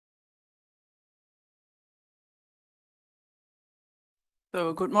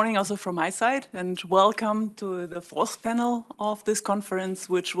So good morning also from my side, and welcome to the fourth panel of this conference,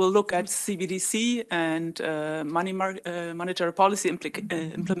 which will look at CBDC and monetary policy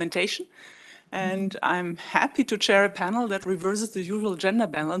implementation. And I'm happy to chair a panel that reverses the usual gender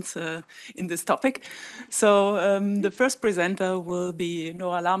balance in this topic. So the first presenter will be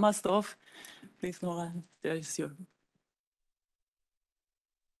Nora Lamersdorf. Please, Nora, there is your...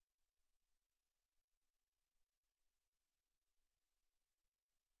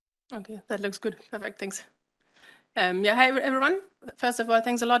 Okay, that looks good. Perfect, thanks. Yeah, hi everyone. First of all,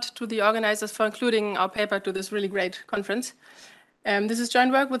 thanks a lot to the organizers for including our paper to this really great conference. This is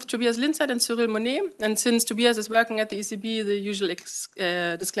joint work with Tobias Linzert and Cyril Monnet, and since Tobias is working at the ECB, the usual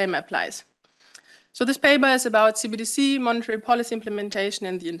disclaimer applies. So this paper is about CBDC, monetary policy implementation,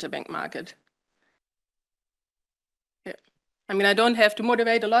 and the interbank market. Yeah. I mean, I don't have to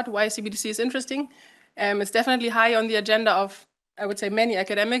motivate a lot why CBDC is interesting. It's definitely high on the agenda of, I would say, many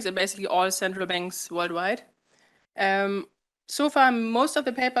academics and basically all central banks worldwide. So far, most of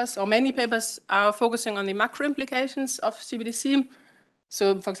the papers, or many papers, are focusing on the macro implications of CBDC.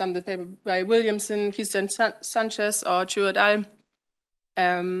 So, for example, the paper by Williamson, Christian Sanchez, or Chu et al.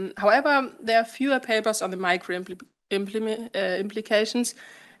 However, there are fewer papers on the micro implications,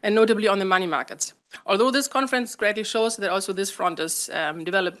 and notably on the money markets. Although this conference greatly shows that also this front is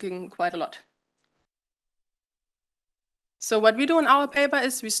developing quite a lot. So what we do in our paper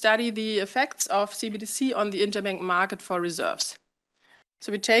is we study the effects of CBDC on the interbank market for reserves.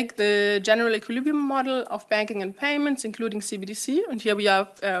 So we take the general equilibrium model of banking and payments, including CBDC, and here we are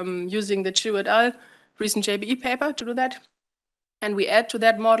using the Chu et al. Recent JBE paper to do that. And we add to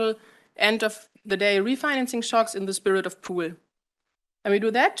that model end of the day refinancing shocks in the spirit of pool. And we do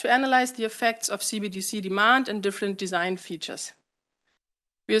that to analyze the effects of CBDC demand and different design features.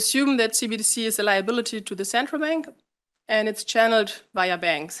 We assume that CBDC is a liability to the central bank, and it's channeled via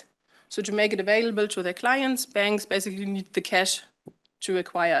banks. So to make it available to their clients, banks basically need the cash to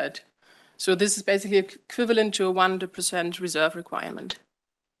acquire it. So this is basically equivalent to a 100% reserve requirement.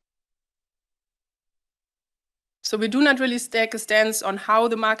 So we do not really take a stance on how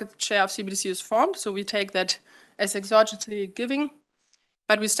the market share of CBDC is formed. So we take that as exogenously giving,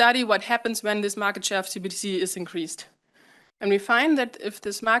 but we study what happens when this market share of CBDC is increased. And we find that if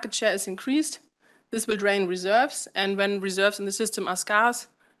this market share is increased, this will drain reserves, and when reserves in the system are scarce,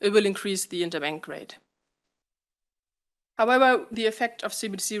 it will increase the interbank rate. However, the effect of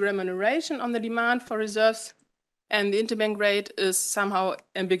CBDC remuneration on the demand for reserves and the interbank rate is somehow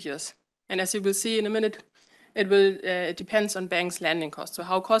ambiguous. And as you will see in a minute, it depends on banks' lending costs, so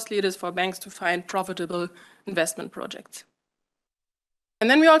how costly it is for banks to find profitable investment projects. And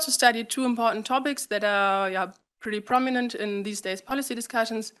then we also studied two important topics that are pretty prominent in these days' policy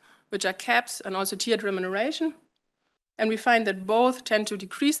discussions, which are caps and also tiered remuneration. And we find that both tend to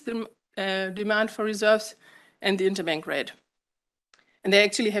decrease the demand for reserves and the interbank rate. And they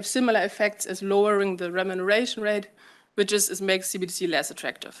actually have similar effects as lowering the remuneration rate, which makes CBDC less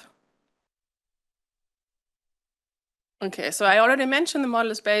attractive. Okay, so I already mentioned the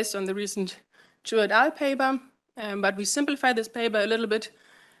model is based on the recent Chu et al. Paper, but we simplify this paper a little bit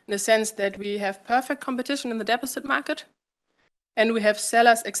in the sense that we have perfect competition in the deposit market, and we have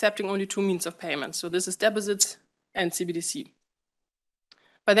sellers accepting only two means of payment. So this is deposits and CBDC.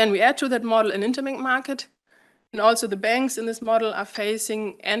 But then we add to that model an interbank market, and also the banks in this model are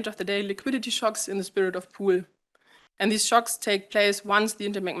facing end-of-the-day liquidity shocks in the spirit of pool. And these shocks take place once the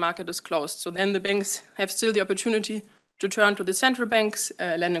interbank market is closed. So then the banks have still the opportunity to turn to the central bank's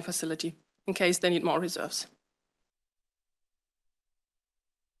lending facility in case they need more reserves.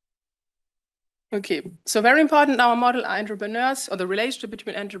 Okay, so very important in our model are entrepreneurs, or the relationship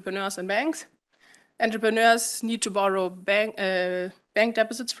between entrepreneurs and banks. Entrepreneurs need to borrow bank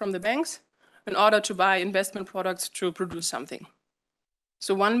deposits from the banks in order to buy investment products to produce something.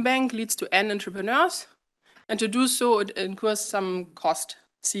 So one bank leads to N entrepreneurs, and to do so, it incurs some cost,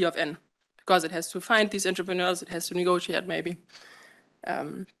 C of N, because it has to find these entrepreneurs, it has to negotiate maybe.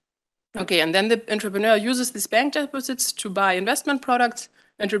 Okay, and then the entrepreneur uses these bank deposits to buy investment products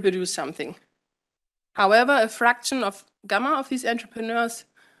and to produce something. However, a fraction of gamma of these entrepreneurs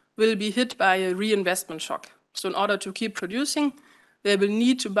will be hit by a reinvestment shock. So in order to keep producing, they will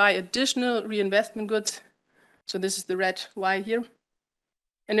need to buy additional reinvestment goods. So this is the red Y here.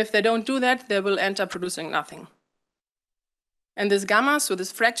 And if they don't do that, they will end up producing nothing. And this gamma, so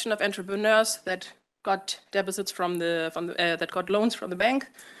this fraction of entrepreneurs that got deposits that got loans from the bank,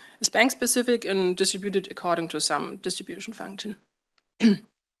 is bank specific and distributed according to some distribution function.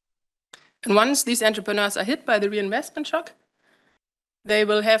 And once these entrepreneurs are hit by the reinvestment shock, they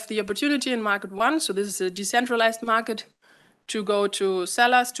will have the opportunity in market one, so this is a decentralized market, to go to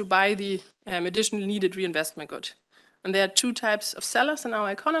sellers to buy the additional needed reinvestment good. And there are two types of sellers in our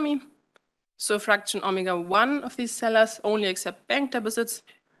economy. So fraction omega 1 of these sellers only accept bank deposits,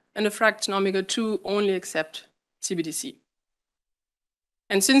 and a fraction omega 2 only accept CBDC.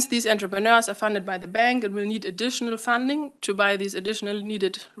 And since these entrepreneurs are funded by the bank and will need additional funding to buy these additional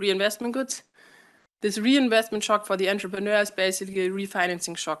needed reinvestment goods, this reinvestment shock for the entrepreneur is basically a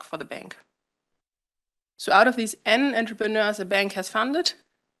refinancing shock for the bank. So out of these n entrepreneurs a bank has funded,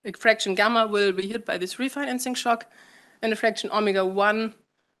 a fraction gamma will be hit by this refinancing shock, and a fraction omega 1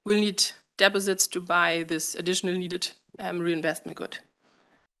 will need deposits to buy this additional needed reinvestment good.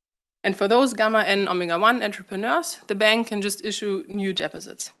 And for those gamma n omega 1 entrepreneurs, the bank can just issue new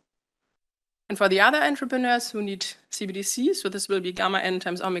deposits. And for the other entrepreneurs who need CBDC, so this will be gamma n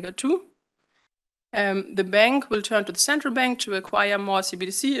times omega 2, the bank will turn to the central bank to acquire more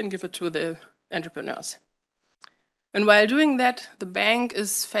CBDC and give it to the entrepreneurs. And while doing that, the bank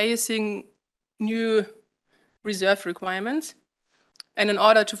is facing new reserve requirements. And in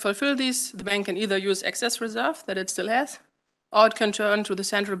order to fulfill these, the bank can either use excess reserve that it still has, or it can turn to the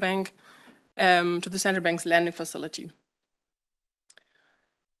central bank, to the central bank's lending facility.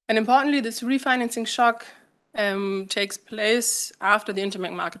 And importantly, this refinancing shock takes place after the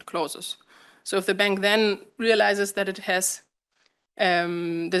interbank market closes. So if the bank then realizes that it has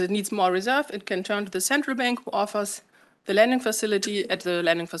that it needs more reserve, it can turn to the central bank who offers the lending facility at the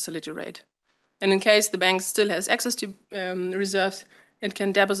lending facility rate. And in case the bank still has access to reserves, it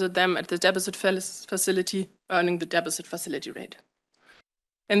can deposit them at the deposit facility, earning the deposit facility rate.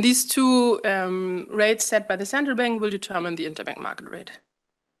 And these two rates set by the central bank will determine the interbank market rate.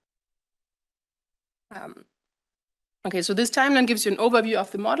 Okay, so this timeline gives you an overview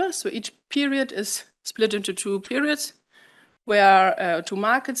of the model. So each period is split into two periods, where two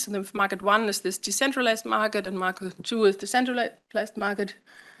markets. And the market 1 is this decentralized market, and market 2 is the centralized market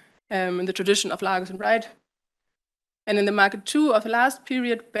in the tradition of Lagos and Wright. And in the market 2 of the last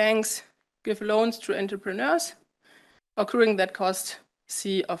period, banks give loans to entrepreneurs, occurring that cost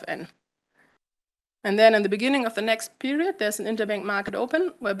C of n. And then in the beginning of the next period, there's an interbank market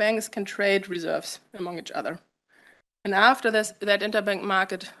open where banks can trade reserves among each other. And after that interbank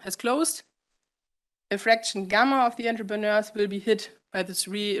market has closed, a fraction gamma of the entrepreneurs will be hit by this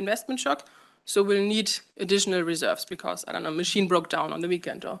reinvestment shock, so we'll need additional reserves because, I don't know, machine broke down on the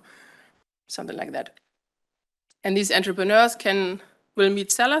weekend or something like that. And these entrepreneurs will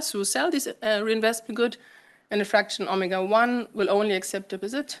meet sellers who sell this reinvestment good, and a fraction omega 1 will only accept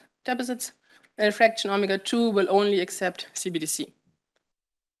deposits, and a fraction omega 2 will only accept CBDC.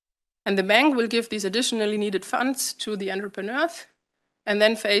 And the bank will give these additionally needed funds to the entrepreneurs and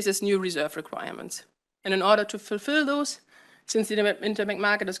then faces new reserve requirements. And in order to fulfill those, since the interbank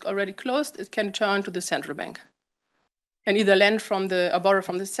market is already closed, it can turn to the central bank and either lend from or borrow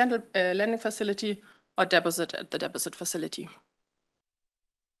from the central lending facility or deposit at the deposit facility.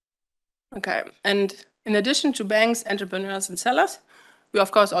 Okay, and in addition to banks, entrepreneurs, and sellers, we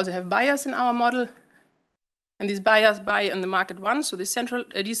of course also have buyers in our model. And these buyers buy in the market 1, so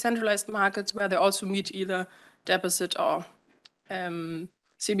the decentralized markets where they also meet either deposit or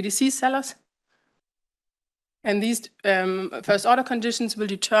CBDC sellers. And these first order conditions will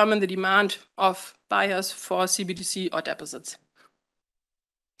determine the demand of buyers for CBDC or deposits.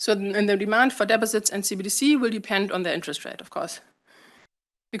 So and the demand for deposits and CBDC will depend on the interest rate, of course.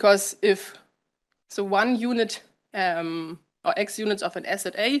 Because if 1 unit or X units of an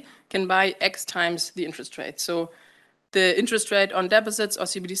asset A can buy X times the interest rate. So the interest rate on deposits or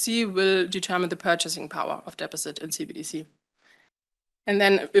CBDC will determine the purchasing power of deposit and CBDC. And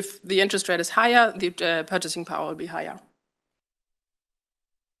then if the interest rate is higher, the purchasing power will be higher.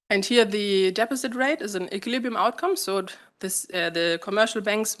 And here the deposit rate is an equilibrium outcome. So the commercial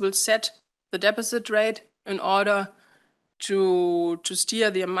banks will set the deposit rate in order to steer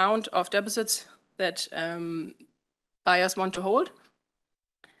the amount of deposits that buyers want to hold.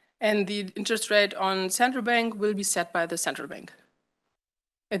 And the interest rate on central bank will be set by the central bank.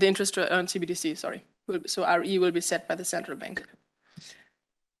 The interest rate on CBDC, sorry. So RE will be set by the central bank.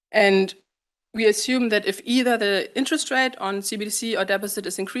 And we assume that if either the interest rate on CBDC or deposit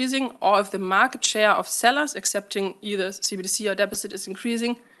is increasing, or if the market share of sellers accepting either CBDC or deposit is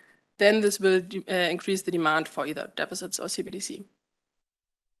increasing, then this will increase the demand for either deposits or CBDC.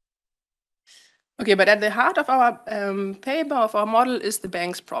 Okay, but at the heart of our paper, of our model, is the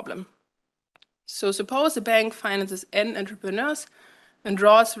bank's problem. So suppose a bank finances n entrepreneurs and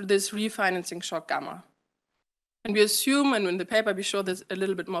draws through this refinancing shock gamma. And we assume, and in the paper we show this a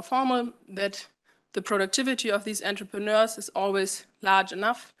little bit more formal, that the productivity of these entrepreneurs is always large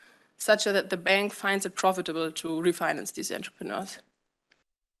enough, such that the bank finds it profitable to refinance these entrepreneurs.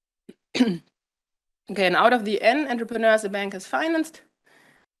 Okay, and out of the N entrepreneurs the bank has financed,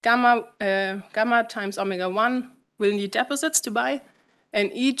 gamma times omega 1 will need deposits to buy,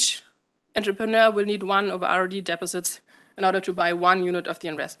 and each entrepreneur will need 1 over RD deposits in order to buy 1 unit of the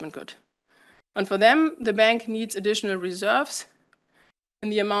investment good. And for them, the bank needs additional reserves in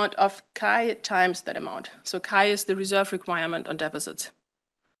the amount of chi times that amount. So chi is the reserve requirement on deposits.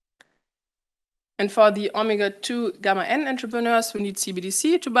 And for the omega 2 gamma N entrepreneurs who need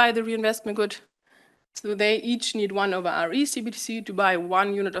CBDC to buy the reinvestment good, so they each need 1 over RE CBDC to buy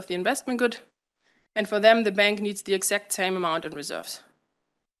 1 unit of the investment good. And for them, the bank needs the exact same amount in reserves.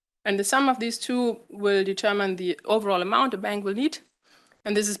 And the sum of these two will determine the overall amount the bank will need.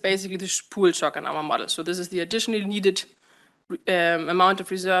 And this is basically the pool shock in our model. So this is the additionally needed amount of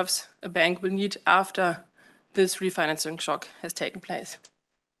reserves a bank will need after this refinancing shock has taken place.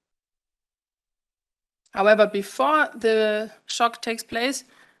 However, before the shock takes place,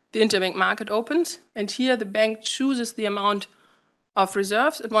 the interbank market opens, and here the bank chooses the amount of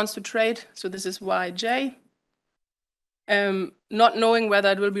reserves it wants to trade. So this is YJ, not knowing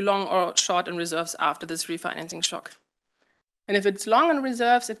whether it will be long or short in reserves after this refinancing shock. And if it's long in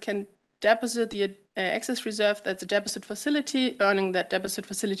reserves, it can deposit the excess reserve that's a deposit facility, earning that deposit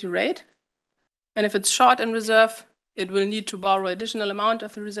facility rate. And if it's short in reserve, it will need to borrow additional amount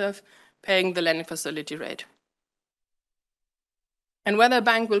of the reserve, paying the lending facility rate. And whether a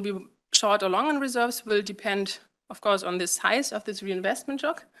bank will be short or long in reserves will depend, of course, on the size of this reinvestment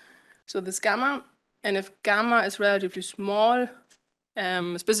shock. So this gamma, and if gamma is relatively small,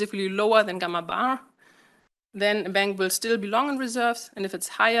 specifically lower than gamma bar, then a bank will still be long in reserves. And if it's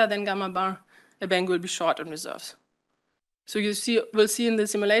higher than gamma bar, a bank will be short in reserves. So we'll see in the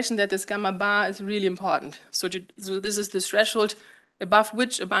simulation that this gamma bar is really important. So this is the threshold above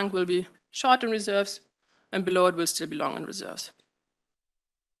which a bank will be short in reserves, and below it will still be long in reserves.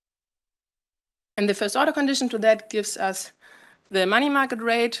 And the first order condition to that gives us the money market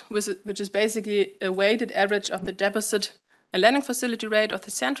rate, which is basically a weighted average of the deposit and lending facility rate of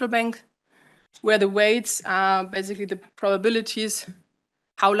the central bank, where the weights are basically the probabilities,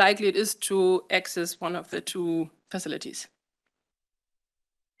 how likely it is to access one of the two facilities.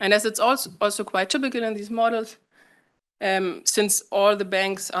 And as it's also quite typical in these models, since all the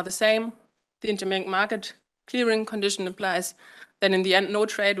banks are the same, the interbank market clearing condition applies. Then in the end, no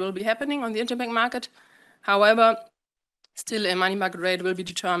trade will be happening on the interbank market. However, still a money market rate will be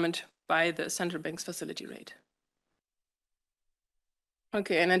determined by the central bank's facility rate.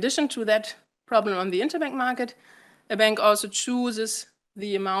 Okay, in addition to that problem on the interbank market, a bank also chooses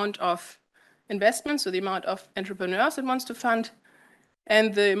the amount of investments, so the amount of entrepreneurs it wants to fund,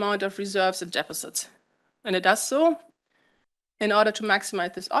 and the amount of reserves and deposits. And it does so in order to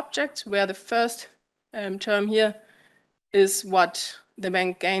maximize this object, where the first term here is what the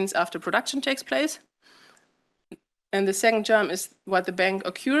bank gains after production takes place. And the second term is what the bank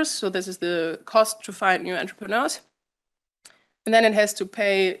accrues. So this is the cost to find new entrepreneurs. And then it has to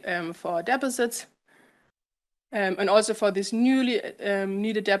pay for deposits and also for these newly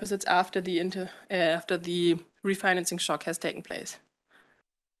needed deposits after the refinancing shock has taken place.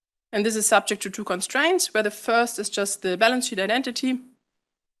 And this is subject to two constraints, where the first is just the balance sheet identity.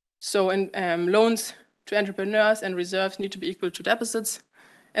 So in loans to entrepreneurs and reserves need to be equal to deposits.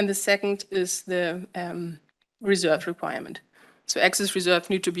 And the second is the reserve requirement. So excess reserve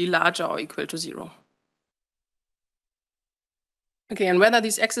need to be larger or equal to 0. Okay, and whether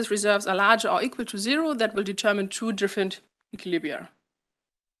these excess reserves are larger or equal to 0, that will determine two different equilibria.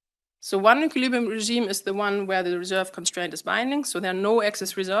 So one equilibrium regime is the one where the reserve constraint is binding, so there are no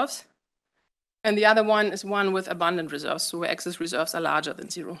excess reserves. And the other one is one with abundant reserves, so where excess reserves are larger than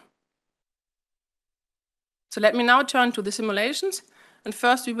 0. So let me now turn to the simulations. And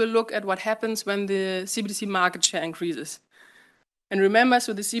first we will look at what happens when the CBDC market share increases. And remember,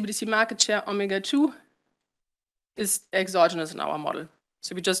 so the CBDC market share omega 2 is exogenous in our model.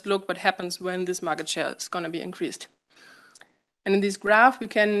 So we just look what happens when this market share is going to be increased. And in this graph, we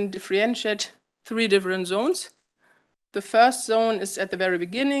can differentiate 3 different zones. The first zone is at the very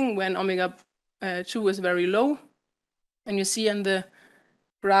beginning when omega 2 is very low. And you see in the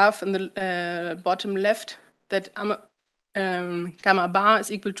graph in the bottom left that gamma bar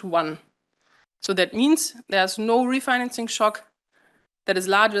is equal to 1. So that means there's no refinancing shock that is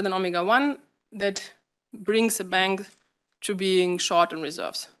larger than omega 1 that brings a bank to being short in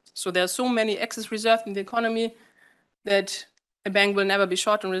reserves. So there's so many excess reserves in the economy that a bank will never be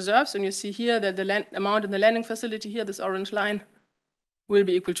short in reserves. And you see here that the amount in the lending facility here, this orange line, will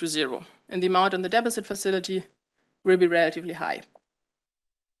be equal to 0. And the amount in the deposit facility will be relatively high.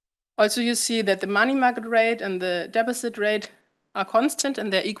 Also, you see that the money market rate and the deposit rate are constant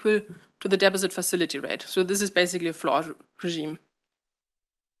and they're equal to the deposit facility rate. So this is basically a floor regime.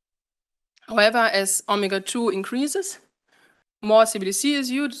 However, as omega-2 increases, more CBDC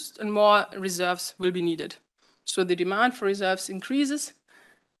is used and more reserves will be needed. So the demand for reserves increases,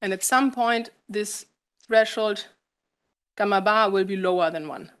 and at some point, this threshold gamma bar will be lower than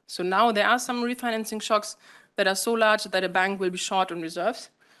 1. So now there are some refinancing shocks that are so large that a bank will be short on reserves.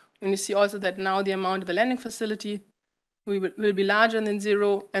 And you see also that now the amount of the lending facility will be larger than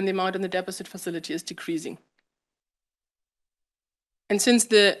 0, and the amount in the deposit facility is decreasing. And since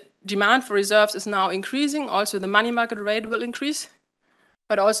the demand for reserves is now increasing, also the money market rate will increase,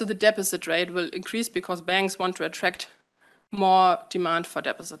 but also the deposit rate will increase because banks want to attract more demand for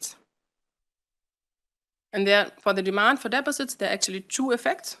deposits. And there, for the demand for deposits, there are actually 2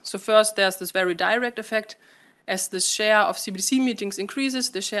 effects. So first, there's this very direct effect. As the share of CBDC meetings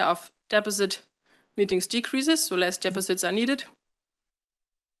increases, the share of deposit meetings decreases, so less deposits are needed.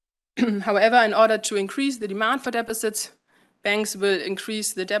 However, in order to increase the demand for deposits, banks will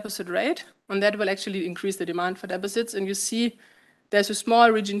increase the deposit rate, and that will actually increase the demand for deposits. And you see there's a small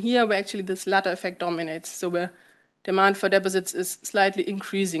region here where actually this latter effect dominates, so where demand for deposits is slightly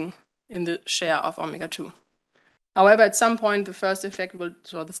increasing in the share of omega-2. However, at some point, the first effect will,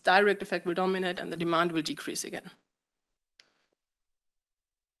 so this direct effect will dominate and the demand will decrease again.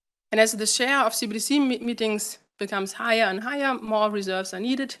 And as the share of CBDC meetings becomes higher and higher, more reserves are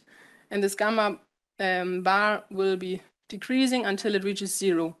needed, and this gamma bar will be decreasing until it reaches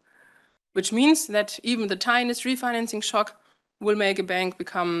 0, which means that even the tiniest refinancing shock will make a bank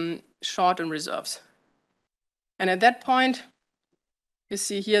become short in reserves. And at that point, you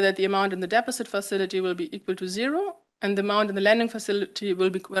see here that the amount in the deposit facility will be equal to 0, and the amount in the lending facility will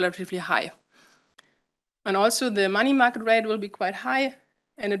be relatively high. And also the money market rate will be quite high,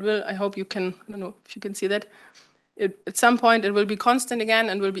 and it will, I hope you can, I don't know if you can see that, at some point it will be constant again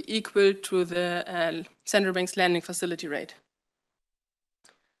and will be equal to the central bank's lending facility rate.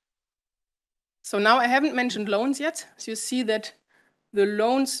 So now I haven't mentioned loans yet. So you see that the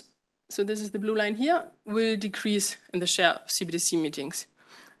loans, so this is the blue line here, will decrease in the share of CBDC meetings.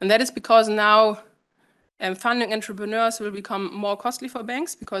 And that is because now funding entrepreneurs will become more costly for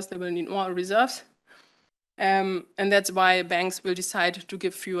banks because they will need more reserves. And that's why banks will decide to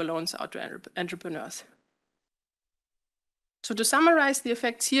give fewer loans out to entrepreneurs. So to summarize the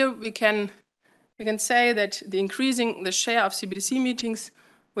effects here, we can say that the increasing the share of CBDC meetings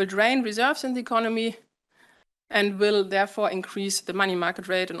will drain reserves in the economy and will therefore increase the money market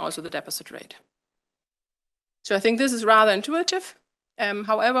rate and also the deposit rate. So I think this is rather intuitive.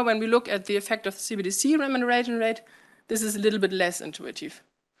 However, when we look at the effect of the CBDC remuneration rate, this is a little bit less intuitive.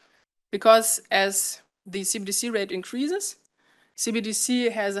 Because as the CBDC rate increases,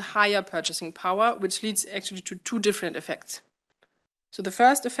 CBDC has a higher purchasing power, which leads actually to 2 different effects. So the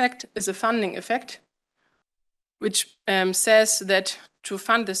first effect is a funding effect, which says that to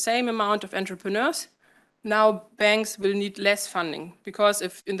fund the same amount of entrepreneurs, now banks will need less funding. Because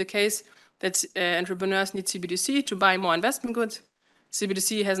if in the case that entrepreneurs need CBDC to buy more investment goods,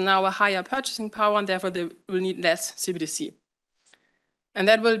 CBDC has now a higher purchasing power and therefore they will need less CBDC. And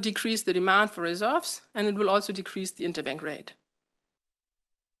that will decrease the demand for reserves and it will also decrease the interbank rate.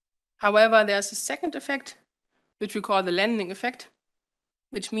 However, there's a second effect, which we call the lending effect,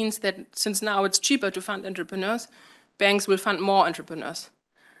 which means that since now it's cheaper to fund entrepreneurs, banks will fund more entrepreneurs.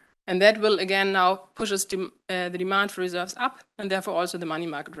 And that will again now pushes the demand for reserves up and therefore also the money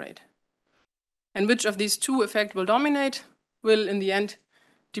market rate. And which of these 2 effects will dominate will in the end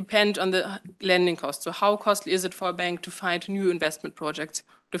depend on the lending cost. So how costly is it for a bank to find new investment projects,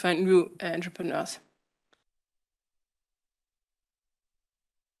 to find new entrepreneurs?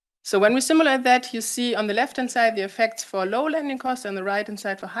 So when we simulate that, you see on the left-hand side the effects for low lending costs and the right-hand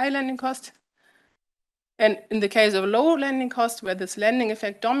side for high lending costs. And in the case of low lending costs, where this lending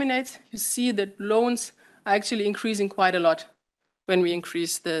effect dominates, you see that loans are actually increasing quite a lot when we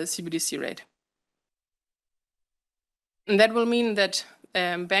increase the CBDC rate. And that will mean that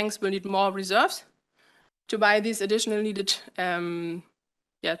banks will need more reserves to buy these additional needed, to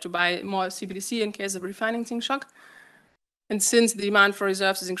buy more CBDC in case of refinancing shock. And since the demand for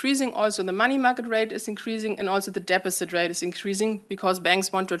reserves is increasing, also the money market rate is increasing and also the deposit rate is increasing because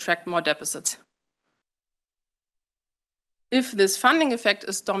banks want to attract more deposits. If this funding effect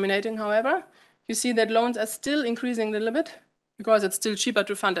is dominating, however, you see that loans are still increasing a little bit because it's still cheaper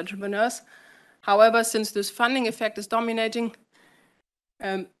to fund entrepreneurs. However, since this funding effect is dominating,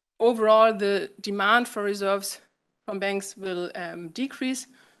 overall the demand for reserves from banks will decrease,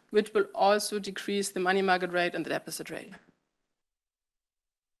 which will also decrease the money market rate and the deposit rate.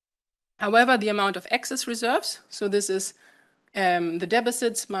 However, the amount of excess reserves, so this is the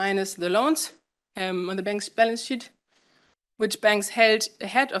deposits minus the loans on the bank's balance sheet, which banks held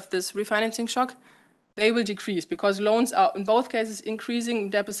ahead of this refinancing shock, they will decrease because loans are in both cases increasing,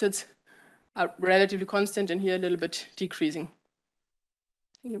 deposits are relatively constant, and here a little bit decreasing.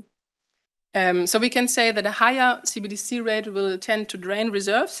 So we can say that a higher CBDC rate will tend to drain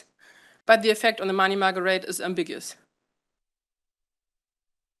reserves, but the effect on the money market rate is ambiguous.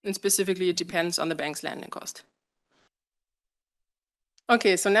 And specifically, it depends on the bank's lending cost.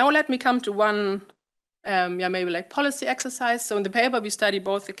 Okay, so now let me come to one, maybe like policy exercise. So in the paper, we study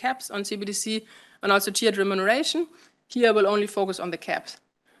both the caps on CBDC and also tiered remuneration. Here, I will only focus on the caps.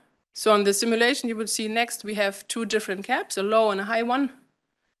 So on the simulation, you will see next we have two different caps, a low and a high one.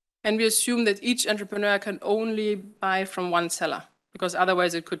 And we assume that each entrepreneur can only buy from one seller, because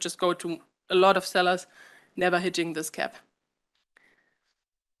otherwise it could just go to a lot of sellers, never hitting this cap.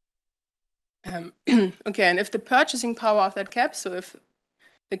 Okay, and if the purchasing power of that cap, so if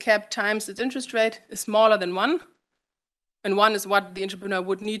the cap times its interest rate is smaller than 1, and 1 is what the entrepreneur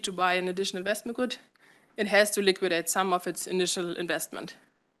would need to buy an additional investment good, it has to liquidate some of its initial investment.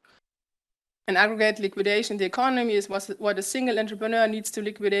 An aggregate liquidation in the economy is what a single entrepreneur needs to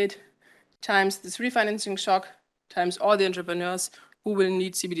liquidate times this refinancing shock times all the entrepreneurs who will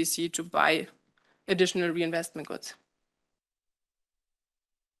need CBDC to buy additional reinvestment goods.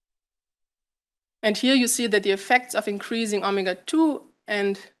 And here you see that the effects of increasing omega-2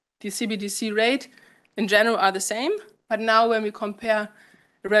 and the CBDC rate in general are the same. But now when we compare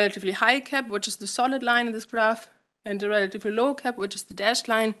a relatively high cap, which is the solid line in this graph, and a relatively low cap, which is the dashed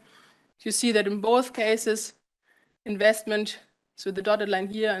line, you see that in both cases, investment, so the dotted line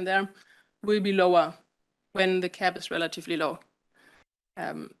here and there, will be lower when the cap is relatively low.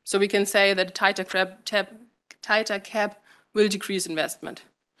 So we can say that a tighter cap will decrease investment.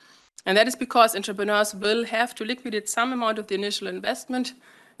 And that is because entrepreneurs will have to liquidate some amount of the initial investment,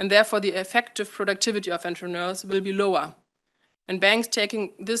 and therefore the effective productivity of entrepreneurs will be lower. And banks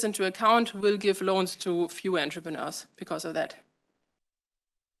taking this into account will give loans to fewer entrepreneurs because of that.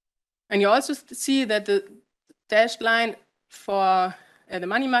 And you also see that the dashed line for the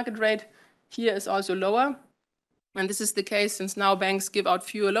money market rate here is also lower. And this is the case since now banks give out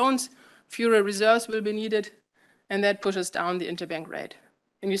fewer loans, fewer reserves will be needed, and that pushes down the interbank rate.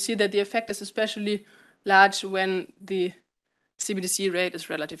 And you see that the effect is especially large when the CBDC rate is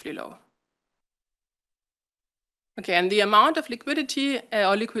relatively low. Okay, and the amount of liquidity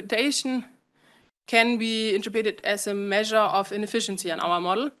or liquidation can be interpreted as a measure of inefficiency in our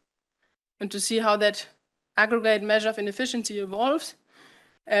model. And to see how that aggregate measure of inefficiency evolves,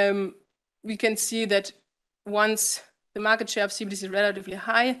 we can see that once the market share of CBDC is relatively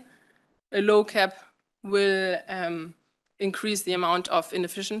high, a low cap will increase the amount of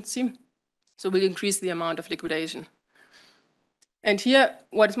inefficiency, so will increase the amount of liquidation. And here,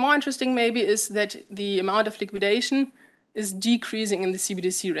 what is more interesting maybe is that the amount of liquidation is decreasing in the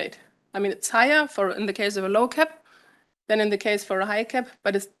CBDC rate. I mean, it's higher in the case of a low cap than in the case for a high cap,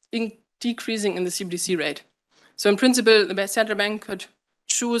 but it's decreasing in the CBDC rate. So in principle, the central bank could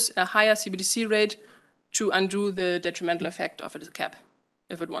choose a higher CBDC rate to undo the detrimental effect of the cap,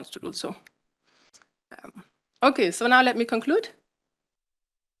 if it wants to do so. Okay, so now let me conclude.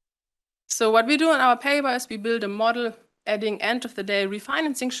 So what we do in our paper is we build a model adding end-of-the-day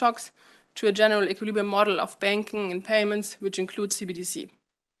refinancing shocks to a general equilibrium model of banking and payments, which includes CBDC.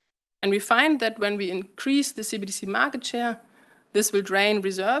 And we find that when we increase the CBDC market share, this will drain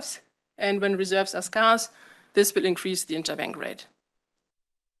reserves, and when reserves are scarce, this will increase the interbank rate.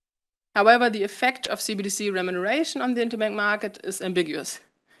 However, the effect of CBDC remuneration on the interbank market is ambiguous.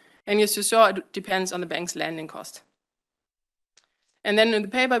 And as you saw, it depends on the bank's lending cost. And then in the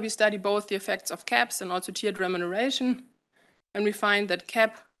paper, we study both the effects of caps and also tiered remuneration. And we find that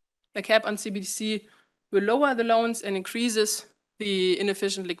the cap on CBDC will lower the loans and increases the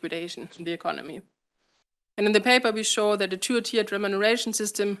inefficient liquidation in the economy. And in the paper, we show that the two-tiered remuneration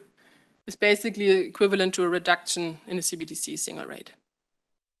system is basically equivalent to a reduction in the CBDC single rate.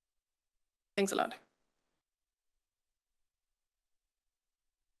 Thanks a lot.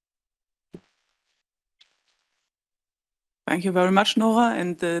 Thank you very much, Nora.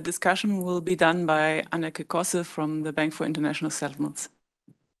 And the discussion will be done by Anneke Kosse from the Bank for International Settlements.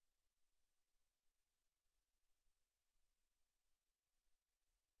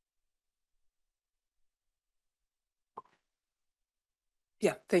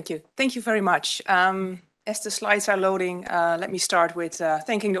 Yeah, thank you. Thank you very much. As the slides are loading, let me start with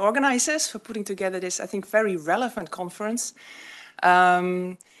thanking the organizers for putting together this, I think, very relevant conference.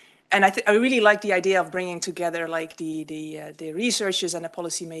 And I really like the idea of bringing together like the researchers and the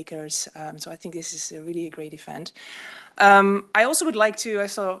policymakers. So I think this is really a great event. I also would like to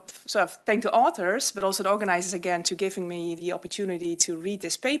sort of thank the authors, but also the organizers again to giving me the opportunity to read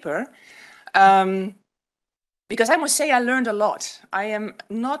this paper. Because I must say I learned a lot. I am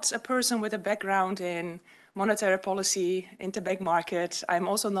not a person with a background in monetary policy, interbank market. I'm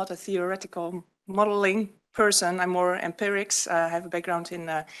also not a theoretical modeling person. I'm more empirics. I have a background in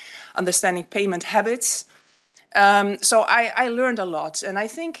understanding payment habits. So I learned a lot. And I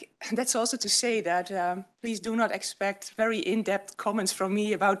think that's also to say that please do not expect very in-depth comments from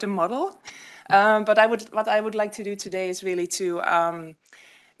me about the model. But what I would like to do today is really to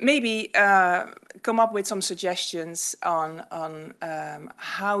maybe come up with some suggestions on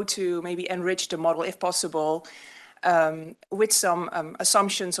how to maybe enrich the model, if possible, with some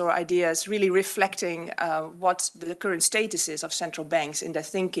assumptions or ideas really reflecting what the current status is of central banks in their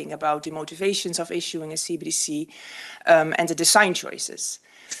thinking about the motivations of issuing a CBDC and the design choices.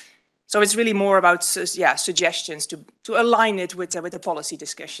 So it's really more about suggestions to align it with the policy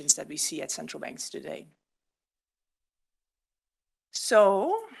discussions that we see at central banks today.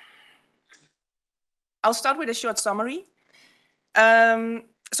 So I'll start with a short summary.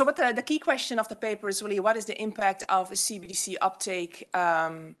 So what the key question of the paper is really what is the impact of a CBDC uptake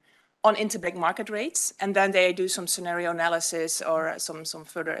on interbank market rates? And then they do some scenario analysis or some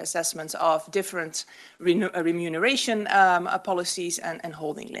further assessments of different remuneration policies and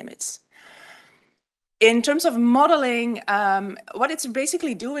holding limits. In terms of modeling, what it's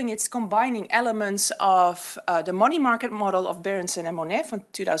basically doing, it's combining elements of the money market model of Berenson and Monnet from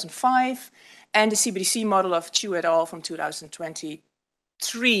 2005 and the CBDC model of Chu et al. From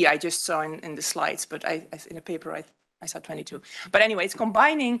 2023, I just saw in the slides, but in the paper I saw 22. But anyway, it's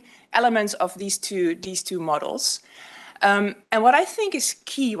combining elements of these two models. And what I think is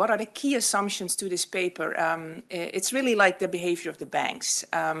key, what are the key assumptions to this paper? It's really like the behavior of the banks.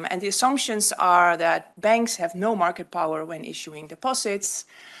 And the assumptions are that banks have no market power when issuing deposits.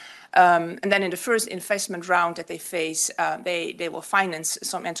 And then in the first investment round that they face, they will finance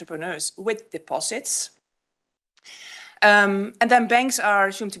some entrepreneurs with deposits. And then banks are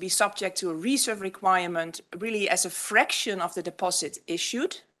assumed to be subject to a reserve requirement really as a fraction of the deposit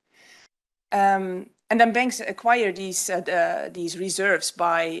issued. And then banks acquire these reserves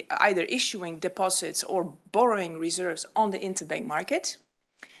by either issuing deposits or borrowing reserves on the interbank market.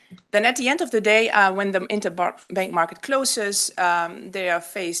 Then at the end of the day, when the interbank market closes, they are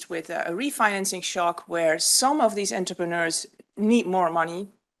faced with a refinancing shock where some of these entrepreneurs need more money,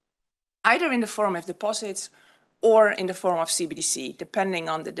 either in the form of deposits or in the form of CBDC, depending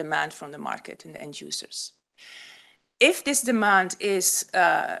on the demand from the market and the end users. If this demand is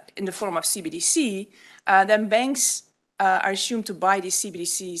in the form of CBDC, then banks are assumed to buy these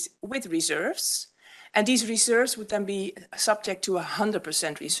CBDCs with reserves. And these reserves would then be subject to a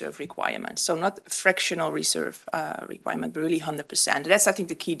 100% reserve requirement. So not a fractional reserve requirement, but really 100%. That's, I think,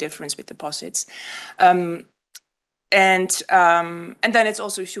 the key difference with deposits. And then it's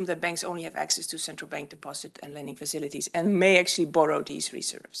also assumed that banks only have access to central bank deposit and lending facilities and may actually borrow these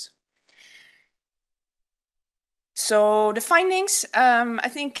reserves. So the findings, I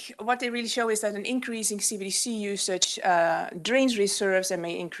think what they really show is that an increasing CBDC usage drains reserves and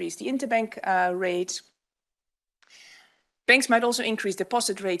may increase the interbank rate. Banks might also increase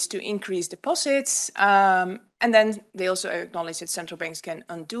deposit rates to increase deposits. And then they also acknowledge that central banks can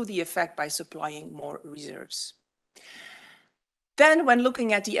undo the effect by supplying more reserves. Then when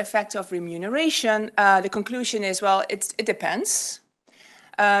looking at the effect of remuneration, the conclusion is, well, it depends.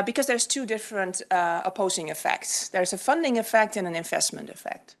 Because there's two different opposing effects. There's a funding effect and an investment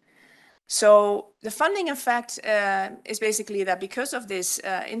effect. So the funding effect is basically that because of this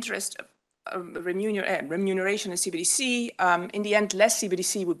interest remuneration in CBDC, in the end, less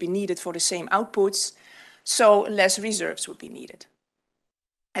CBDC would be needed for the same outputs, so less reserves would be needed.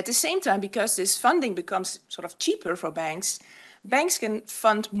 At the same time, because this funding becomes sort of cheaper for banks, banks can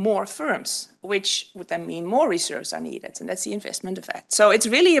fund more firms, which would then mean more reserves are needed, and that's the investment effect. So it's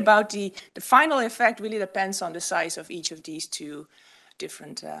really about the final effect really depends on the size of each of these two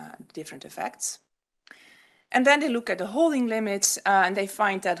different effects. And then they look at the holding limits, and they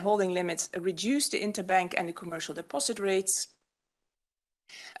find that holding limits reduce the interbank and the commercial deposit rates,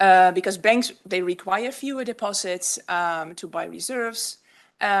 because banks, they require fewer deposits to buy reserves.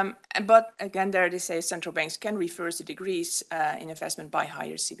 But again, there they say central banks can reverse the decrease in investment by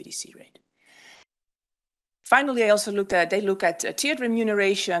higher CBDC rate. Finally, they look at tiered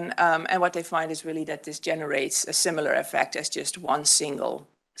remuneration, and what they find is really that this generates a similar effect as just one single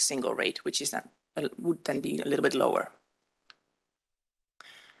rate, which is would then be a little bit lower.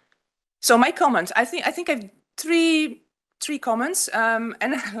 So my comments, I think I've three comments. And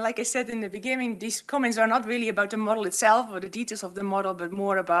like I said in the beginning, these comments are not really about the model itself or the details of the model, but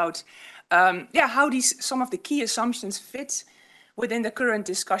more about how some of the key assumptions fit within the current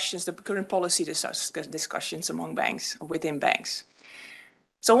discussions, the current policy discussions among banks or within banks.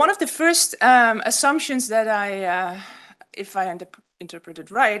 So one of the first assumptions that if I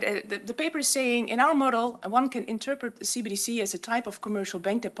interpreted right, the paper is saying in our model, one can interpret the CBDC as a type of commercial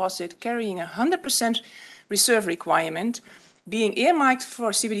bank deposit carrying 100% reserve requirement. Being earmarked for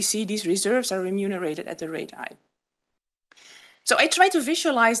CBDC, these reserves are remunerated at the rate I. So I try to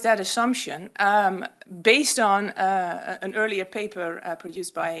visualize that assumption based on an earlier paper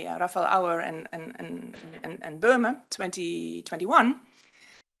produced by Raphael Auer and Burma, 2021.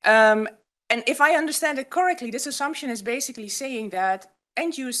 And if I understand it correctly, this assumption is basically saying that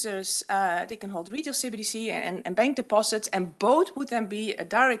end users, they can hold retail CBDC and bank deposits, and both would then be a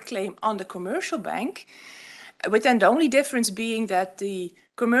direct claim on the commercial bank, with then the only difference being that the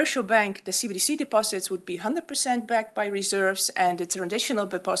commercial bank, the CBDC deposits would be 100% backed by reserves, and the traditional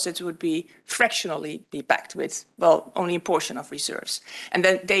deposits would be fractionally backed with, well, only a portion of reserves. And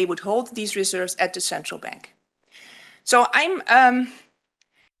then they would hold these reserves at the central bank. So I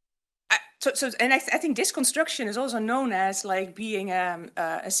think this construction is also known as like being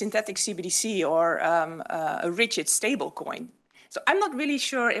a synthetic CBDC or a rigid stable coin. So I'm not really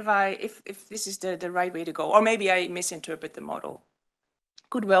sure if this is the right way to go, or maybe I misinterpret the model.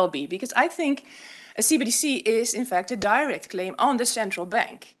 Could well be, because I think a CBDC is in fact a direct claim on the central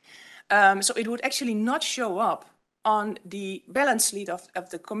bank. So it would actually not show up on the balance sheet of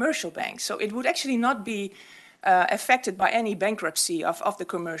the commercial bank. So it would actually not be affected by any bankruptcy of the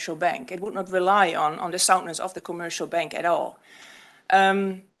commercial bank. It would not rely on the soundness of the commercial bank at all.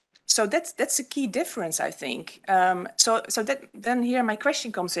 So that's a key difference, I think. So then here my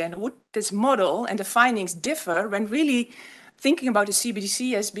question comes in: would this model and the findings differ when really thinking about the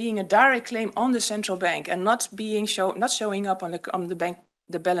CBDC as being a direct claim on the central bank and not showing up on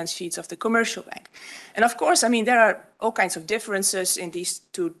the balance sheets of the commercial bank? And of course, I mean, there are all kinds of differences in these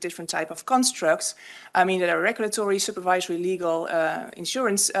two different type of constructs. I mean, there are regulatory, supervisory, legal,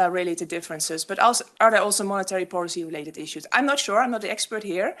 insurance related differences, but also, are there also monetary policy related issues? I'm not sure, I'm not the expert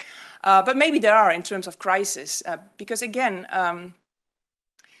here, but maybe there are in terms of crisis, because again,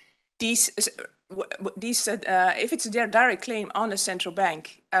 if it's their direct claim on a central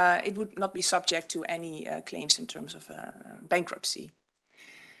bank, it would not be subject to any claims in terms of bankruptcy.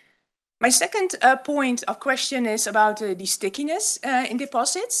 My second point of question is about the stickiness in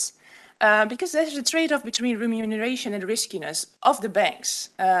deposits, because there's a trade-off between remuneration and riskiness of the banks.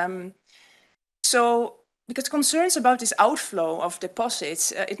 Because concerns about this outflow of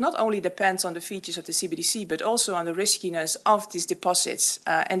deposits, it not only depends on the features of the CBDC, but also on the riskiness of these deposits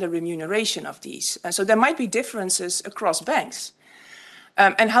and the remuneration of these. So there might be differences across banks.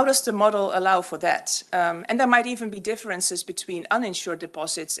 And how does the model allow for that? And there might even be differences between uninsured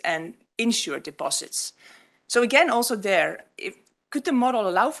deposits and insured deposits. So again, also there, could the model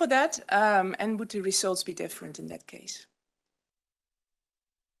allow for that? And would the results be different in that case?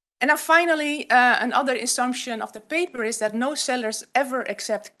 And now finally, another assumption of the paper is that no sellers ever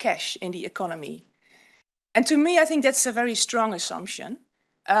accept cash in the economy. And to me, I think that's a very strong assumption.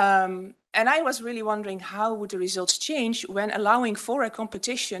 And I was really wondering how would the results change when allowing for a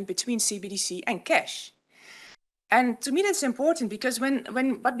competition between CBDC and cash. And to me, that's important because when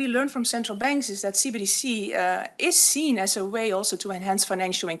what we learn from central banks is that CBDC is seen as a way also to enhance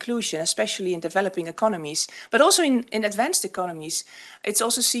financial inclusion, especially in developing economies, but also in advanced economies. It's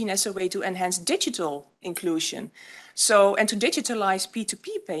also seen as a way to enhance digital inclusion. So, and to digitalize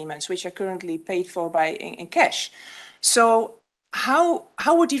P2P payments, which are currently paid for in cash. So how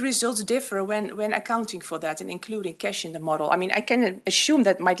would the results differ when accounting for that and including cash in the model? I mean, I can assume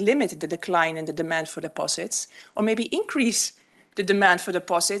that might limit the decline in the demand for deposits, or maybe increase the demand for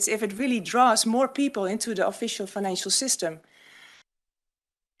deposits if it really draws more people into the official financial system.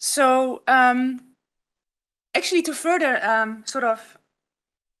 So actually to further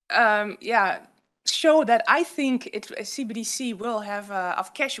show that I think CBDC will have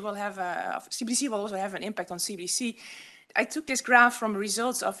CBDC will also have an impact on CBDC. I took this graph from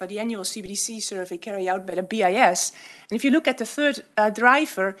results of the annual CBDC survey carried out by the BIS. And if you look at the third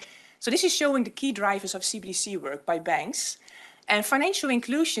driver, so this is showing the key drivers of CBDC work by banks. And financial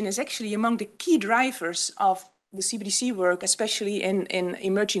inclusion is actually among the key drivers of the CBDC work, especially in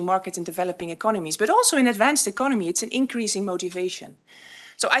emerging markets and developing economies, but also in advanced economy, it's an increasing motivation.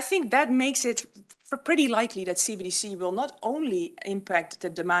 So I think that makes it pretty likely that CBDC will not only impact the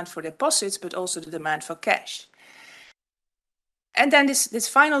demand for deposits, but also the demand for cash. And then this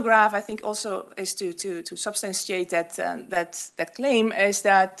final graph, I think, also is to substantiate that claim, is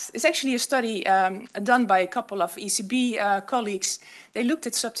that it's actually a study done by a couple of ECB colleagues. They looked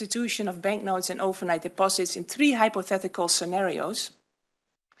at substitution of banknotes and overnight deposits in 3 hypothetical scenarios.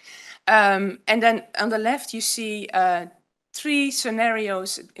 And then on the left, you see 3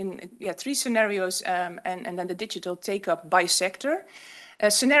 scenarios, and then the digital take-up by sector.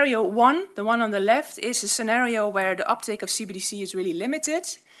 Scenario 1, the one on the left, is a scenario where the uptake of CBDC is really limited.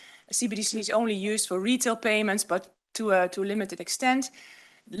 CBDC is only used for retail payments, but to a limited extent.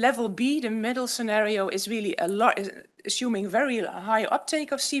 Level B, the middle scenario, is really assuming very high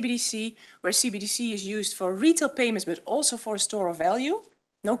uptake of CBDC, where CBDC is used for retail payments, but also for store of value.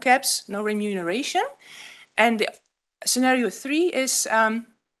 No caps, no remuneration. And the scenario 3 is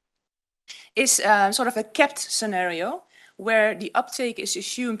sort of a capped scenario, where the uptake is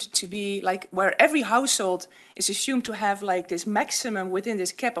assumed to be like, where every household is assumed to have like this maximum within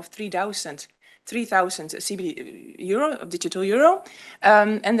this cap of 3,000 CBD euro, of digital euro.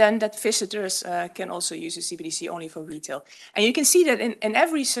 And then that visitors can also use the CBDC only for retail. And you can see that in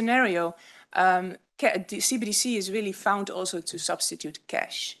every scenario, the CBDC is really found also to substitute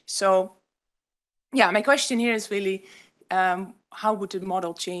cash. So yeah, my question here is really, how would the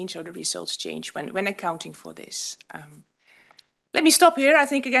model change or the results change when accounting for this? Let me stop here. I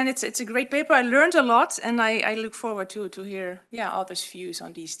think, again, it's a great paper. I learned a lot, and I look forward to hear others' views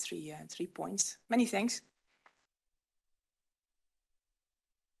on these three points. Many thanks.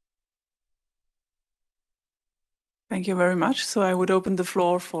 Thank you very much. So I would open the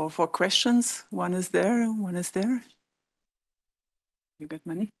floor for questions. One is there, one is there. You got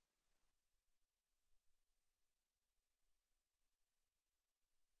many?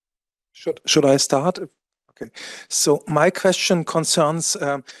 Should I start? Okay. So my question concerns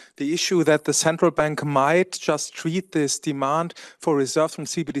the issue that the central bank might just treat this demand for reserves from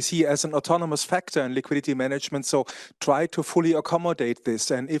CBDC as an autonomous factor in liquidity management, so try to fully accommodate this.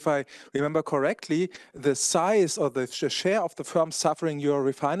 And if I remember correctly, the size or the share of the firms suffering your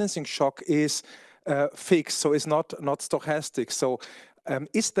refinancing shock is fixed, so it's not stochastic. So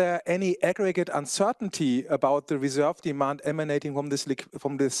is there any aggregate uncertainty about the reserve demand emanating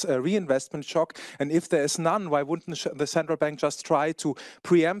from this reinvestment shock? And if there is none, why wouldn't the central bank just try to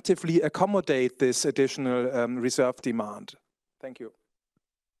preemptively accommodate this additional reserve demand? Thank you.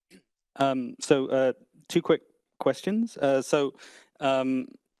 Two quick questions.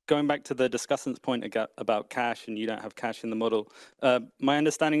 Going back to the discussant's point about cash, and you don't have cash in the model. My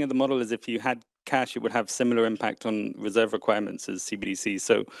understanding of the model is if you had cash, it would have similar impact on reserve requirements as CBDC.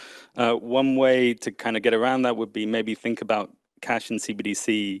 So one way to kind of get around that would be maybe think about cash and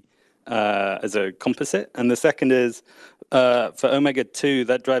CBDC as a composite. And the second is for Omega 2,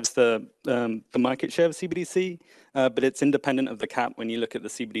 that drives the market share of CBDC, but it's independent of the cap when you look at the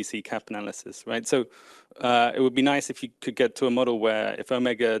CBDC cap analysis, right? So it would be nice if you could get to a model where if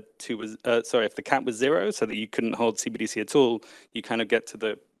Omega 2 was, if the cap was 0, so that you couldn't hold CBDC at all, you kind of get to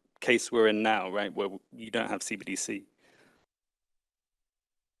the case we're in now, right, where you don't have CBDC.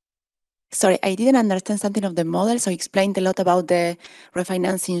 Sorry, I didn't understand something of the model, so you explained a lot about the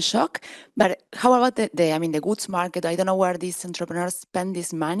refinancing shock, but how about the goods market? I don't know where these entrepreneurs spend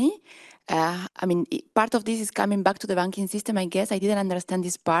this money. Part of this is coming back to the banking system, I guess. I didn't understand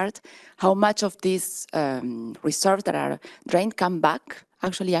this part. How much of these reserves that are drained come back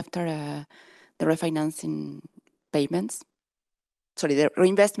actually after the refinancing payments? Sorry, the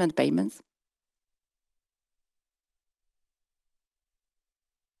reinvestment payments.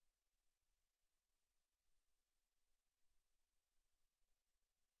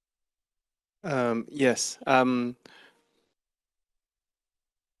 Yes.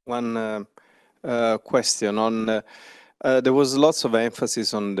 One question on, there was lots of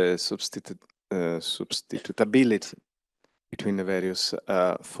emphasis on the substitutability between the various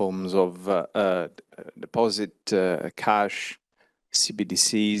forms of deposit, cash,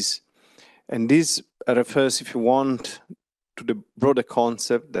 CBDCs. And this refers, if you want, to the broader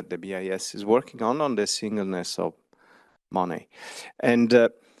concept that the BIS is working on the singleness of money. And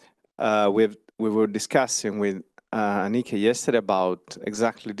we were discussing with Anneke yesterday about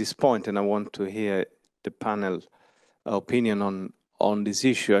exactly this point, and I want to hear the panel opinion on this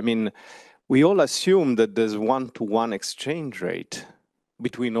issue. I mean, we all assume that there's one-to-one exchange rate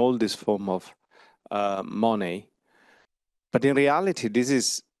between all this form of money, but in reality, this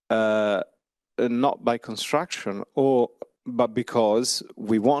is not by construction, but because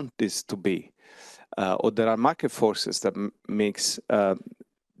we want this to be, or there are market forces that makes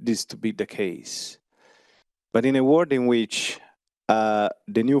this to be the case. But in a world in which the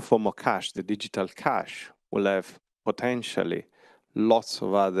new form of cash, the digital cash, will have potentially lots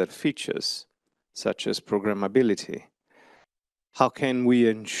of other features, such as programmability, how can we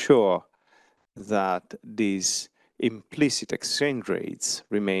ensure that these implicit exchange rates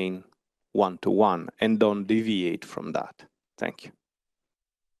remain one-to-one and don't deviate from that? Thank you.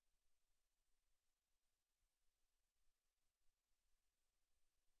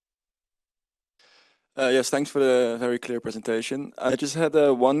 Yes, thanks for the very clear presentation. I just had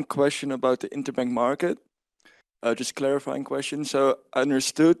one question about the interbank market, just clarifying question. So I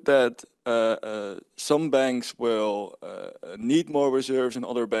understood that some banks will need more reserves and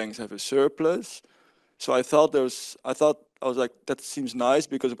other banks have a surplus. So I was like, that seems nice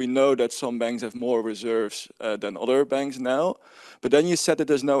because we know that some banks have more reserves than other banks now. But then you said that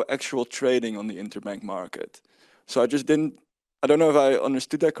there's no actual trading on the interbank market. So I don't know if I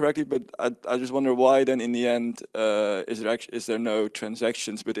understood that correctly, but I just wonder why then in the end, is there no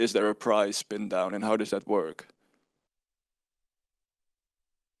transactions, but is there a price pinned down and how does that work?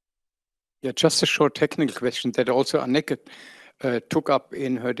 Yeah, just a short technical question that also Anneke took up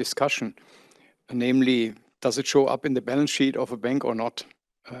in her discussion, namely, does it show up in the balance sheet of a bank or not?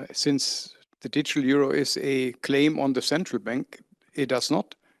 Since the digital euro is a claim on the central bank, it does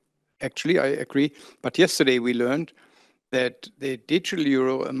not. Actually, I agree. But yesterday we learned that the digital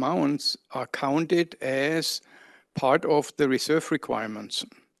euro amounts are counted as part of the reserve requirements.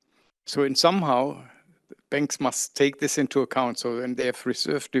 So in somehow, banks must take this into account. So then they have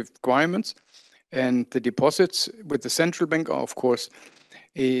reserve requirements, and the deposits with the central bank are, of course,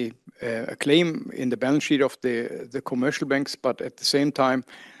 a claim in the balance sheet of the commercial banks, but at the same time,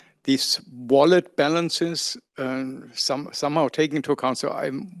 these wallet balances somehow taken into account. So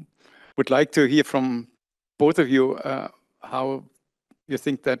I would like to hear from both of you how you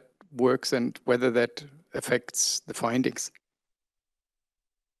think that works and whether that affects the findings.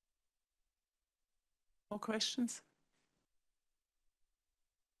 More questions?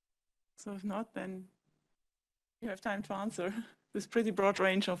 So if not, then you have time to answer this pretty broad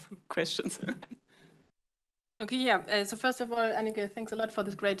range of questions. Okay, yeah. So first of all, Anneke, thanks a lot for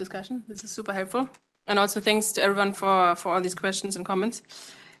this great discussion. This is super helpful. And also thanks to everyone for all these questions and comments.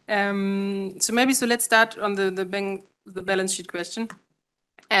 So let's start on the balance sheet question.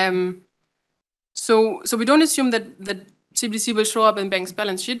 So we don't assume that CBDC will show up in banks'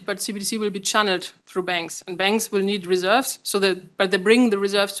 balance sheet, but CBDC will be channeled through banks, and banks will need reserves. But they bring the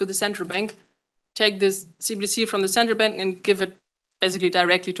reserves to the central bank, take this CBDC from the central bank, and give it basically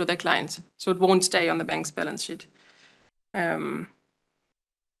directly to their clients. So it won't stay on the bank's balance sheet. So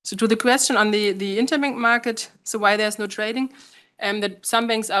to the question on the interbank market, so why there's no trading, that some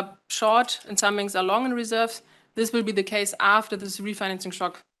banks are short and some banks are long in reserves. This will be the case after this refinancing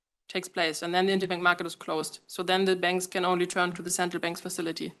shock takes place, and then the interbank market is closed. So then the banks can only turn to the central bank's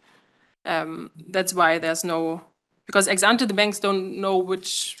facility. That's why there's no, because ex ante the banks don't know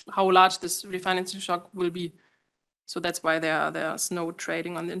how large this refinancing shock will be. So that's why there's no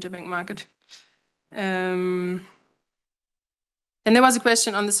trading on the interbank market. And there was a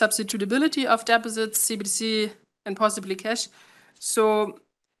question on the substitutability of deposits, CBDC, and possibly cash. So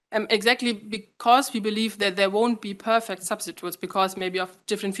exactly because we believe that there won't be perfect substitutes because maybe of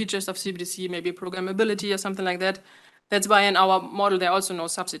different features of CBDC, maybe programmability or something like that. That's why in our model, there are also no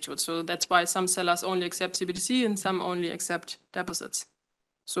substitutes. So that's why some sellers only accept CBDC and some only accept deposits.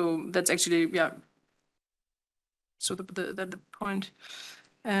 So that's actually, yeah. So the point.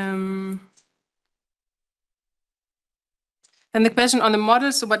 And the question on the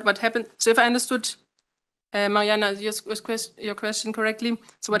model, so what happened? So if I understood, Mariana, your question correctly,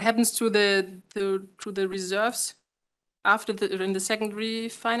 so what happens to the reserves after in the second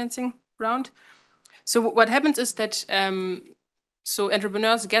refinancing round? So what happens is that so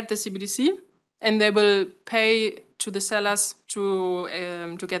entrepreneurs get the CBDC and they will pay to the sellers to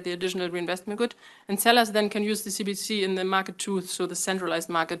get the additional reinvestment good, and sellers then can use the CBDC in the market too, so the centralized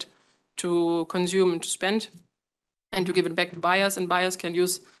market, to consume and to spend, and to give it back to buyers, and buyers can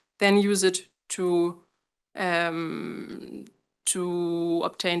use it to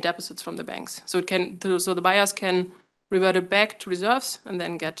obtain deposits from the banks. So the buyers can revert it back to reserves and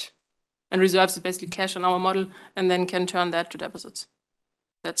then and reserves is basically cash on our model, and then can turn that to deposits.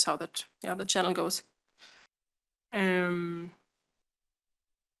 That's how the channel goes.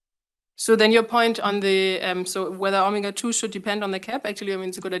 So then your point on the so whether omega-2 should depend on the cap, actually, I mean,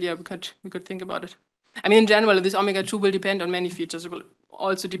 it's a good idea. We could think about it. I mean, in general, this omega-2 will depend on many features. It will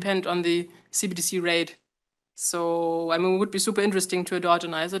also depend on the CBDC rate. So, I mean, it would be super interesting to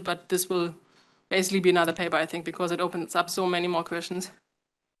endogenize it, but this will basically be another paper, I think, because it opens up so many more questions.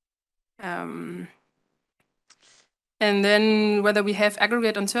 And then whether we have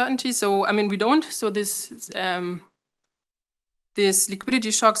aggregate uncertainty. So, I mean, we don't. So this these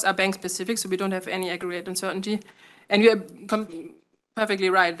liquidity shocks are bank specific, so we don't have any aggregate uncertainty. And you are perfectly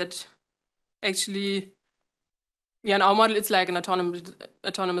right that actually, yeah, in our model, it's like an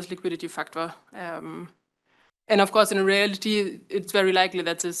autonomous liquidity factor. And of course, in reality, it's very likely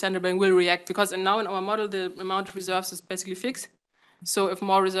that the central bank will react because now in our model, the amount of reserves is basically fixed. So if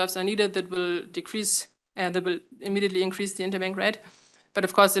more reserves are needed, that will decrease and that will immediately increase the interbank rate. But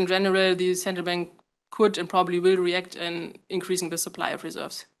of course, in general, the central bank could and probably will react in increasing the supply of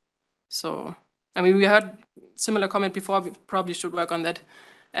reserves. So, I mean, we heard similar comment before, we probably should work on that.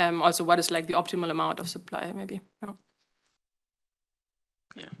 Also, what is like the optimal amount of supply, maybe.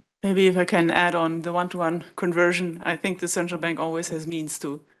 Yeah. Maybe if I can add on the one-to-one conversion, I think the central bank always has means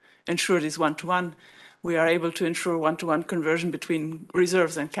to ensure this one-to-one. We are able to ensure one-to-one conversion between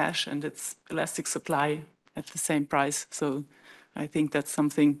reserves and cash and its elastic supply at the same price. So I think that's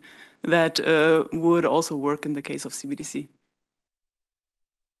something that would also work in the case of CBDC.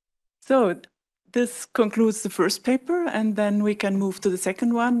 So this concludes the first paper, and then we can move to the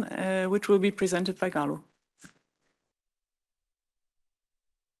second one, which will be presented by Galo.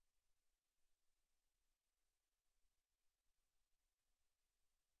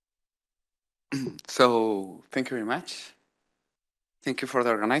 So thank you very much. Thank you for the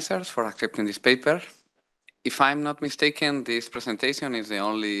organizers for accepting this paper. If I'm not mistaken, this presentation is the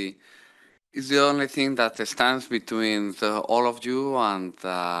only thing that stands between all of you and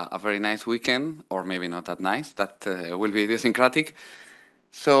a very nice weekend, or maybe not that nice. That will be idiosyncratic.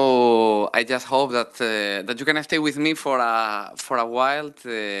 So I just hope that that you can stay with me for a while,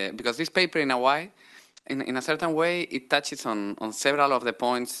 because this paper, in a certain way, it touches on several of the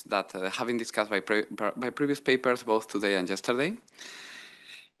points that have been discussed by previous papers, both today and yesterday.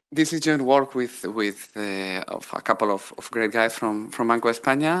 This is joint work with a couple of great guys from Banco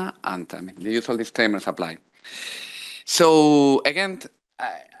España, and I mean, the usual disclaimers apply. So again,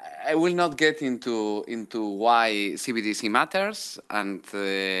 I will not get into why CBDC matters, and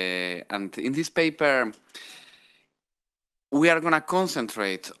in this paper, we are going to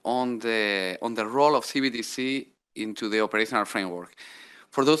concentrate on the role of CBDC into the operational framework.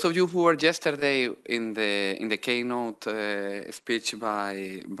 For those of you who were yesterday in the keynote speech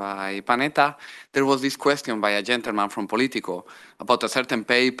by Panetta, there was this question by a gentleman from Politico about a certain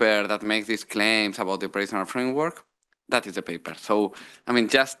paper that makes these claims about the operational framework. That is the paper. So, I mean,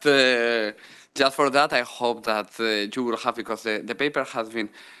 just for that, I hope that you will have, because the paper has been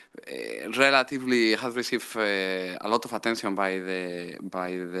has received a lot of attention by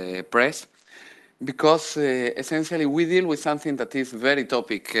the press, because essentially we deal with something that is very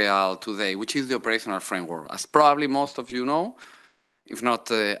topical today, which is the operational framework. As probably most of you know, if not,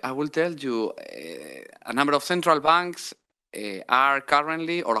 I will tell you, a number of central banks are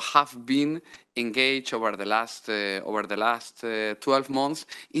currently or have been engaged over the last 12 months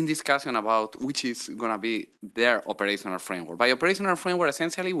in discussion about which is going to be their operational framework. By operational framework,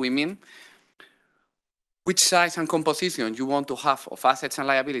 essentially, we mean which size and composition you want to have of assets and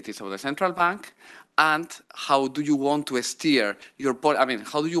liabilities of the central bank, and how do you want to steer your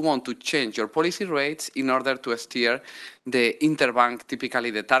how do you want to change your policy rates in order to steer the interbank,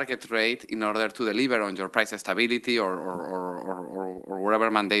 typically the target rate, in order to deliver on your price stability or whatever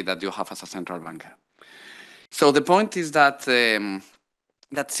mandate that you have as a central banker. So the point is that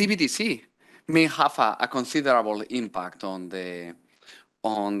that CBDC may have a considerable impact on the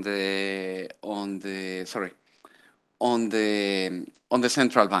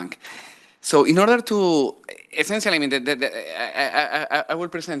central bank. So in order to essentially, I mean, I will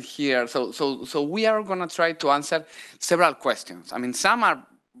present here. So we are going to try to answer several questions. I mean, some are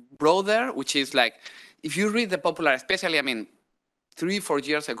broader, which is like, if you read the popular, especially, I mean, 3-4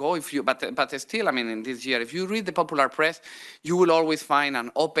 years ago, but still, I mean, in this year, if you read the popular press, you will always find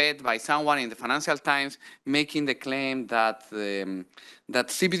an op-ed by someone in the Financial Times making the claim that that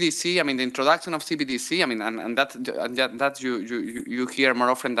CBDC, I mean, the introduction of CBDC, I mean, and that you hear more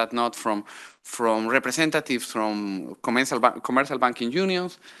often than not from representatives from commercial banking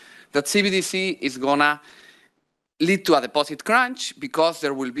unions, that CBDC is gonna lead to a deposit crunch, because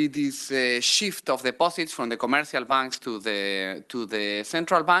there will be this shift of deposits from the commercial banks to the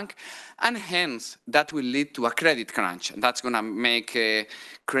central bank, and hence that will lead to a credit crunch, and that's going to make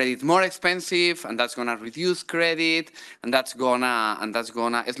credit more expensive, and that's going to reduce credit, and that's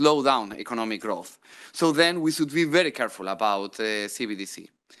gonna slow down economic growth. So then we should be very careful about CBDC.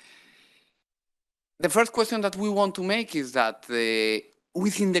 The first question that we want to make is that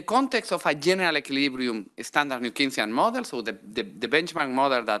within the context of a general equilibrium standard New Keynesian model, so the benchmark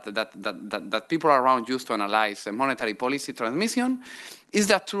model that people around use to analyze monetary policy transmission, is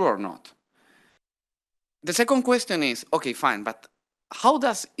that true or not? The second question is, okay, fine, but how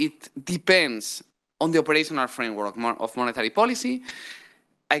does it depends on the operational framework of monetary policy?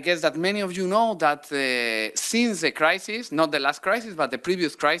 I guess that many of you know that since the crisis, not the last crisis, but the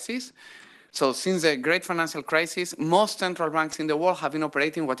previous crisis, so since the great financial crisis, most central banks in the world have been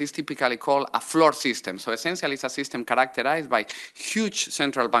operating what is typically called a floor system. So essentially it's a system characterized by huge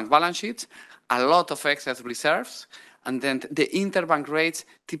central bank balance sheets, a lot of excess reserves, and then the interbank rates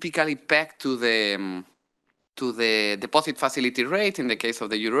typically pegged to the deposit facility rate in the case of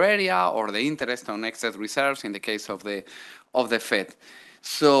the euro area, or the interest on excess reserves in the case of the Fed.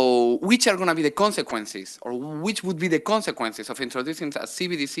 So which are going to be the consequences, or which would be the consequences of introducing a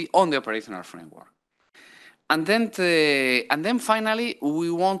CBDC on the operational framework? And then finally, we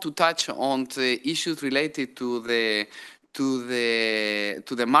want to touch on the issues related to the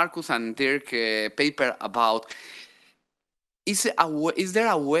Marcus and Dirk paper about is there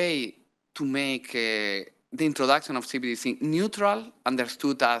a way to make the introduction of CBDC neutral,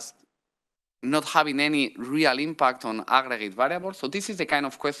 understood as not having any real impact on aggregate variables? So this is the kind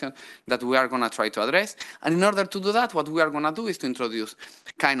of question that we are going to try to address. And in order to do that, what we are going to do is to introduce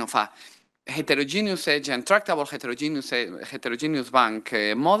kind of a heterogeneous edge and tractable heterogeneous bank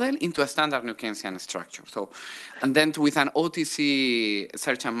model into a standard New Keynesian structure. So, and then with an OTC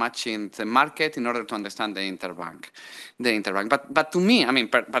search and matching market in order to understand the interbank. But to me, I mean,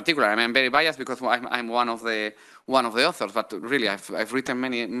 particularly, I'm very biased because I'm one of the authors, but really I've written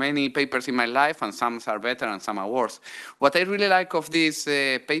many papers in my life, and some are better and some are worse. What I really like of this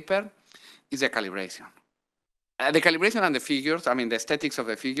paper is the calibration. The calibration and the figures, I mean the aesthetics of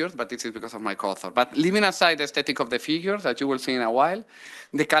the figures, but this is because of my co-author. But leaving aside the aesthetic of the figures that you will see in a while,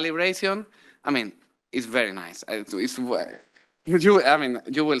 the calibration, I mean, is very nice. You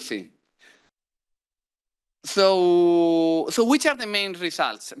will see. So which are the main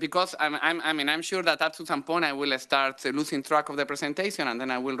results? Because I'm sure that at some point I will start losing track of the presentation, and then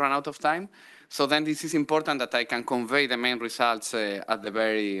I will run out of time. So then this is important that I can convey the main results at the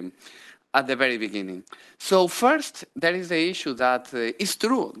very beginning. So first, there is the issue that it's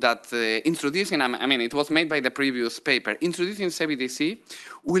true that introducing, I mean, it was made by the previous paper, introducing CBDC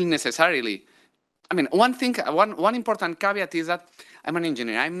will necessarily, I mean, one important caveat is that I'm an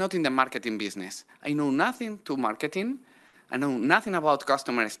engineer. I'm not in the marketing business. I know nothing to marketing. I know nothing about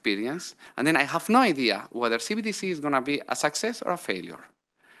customer experience. And then I have no idea whether CBDC is going to be a success or a failure.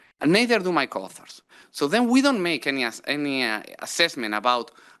 And neither do my co-authors. So then we don't make any assessment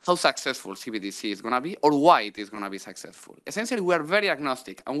about how successful CBDC is going to be or why it is going to be successful. Essentially, we are very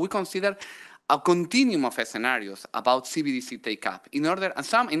agnostic, and we consider a continuum of scenarios about CBDC take-up. In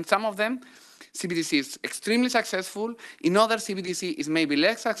some of them, CBDC is extremely successful. In others, CBDC is maybe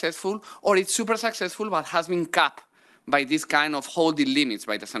less successful, or it's super successful but has been capped by this kind of holding limits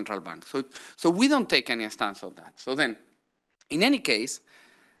by the central bank. So we don't take any stance on that. So then, in any case,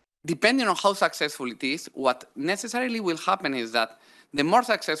 depending on how successful it is, what necessarily will happen is that the more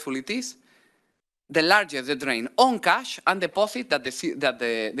successful it is, the larger the drain on cash and deposit that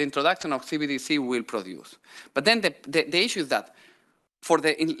the introduction of CBDC will produce. But then the issue is that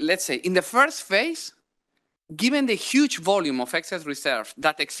let's say in the first phase, given the huge volume of excess reserves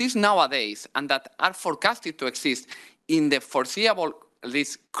that exist nowadays and that are forecasted to exist in the foreseeable, at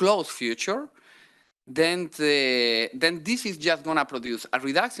least close future, then this is just going to produce a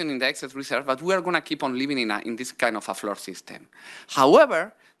reduction in the excess reserve, but we are going to keep on living in this kind of a floor system.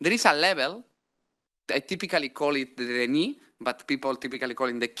 However, there is a level, I typically call it the knee, but people typically call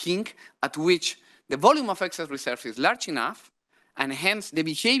it the kink, at which the volume of excess reserves is large enough, and hence the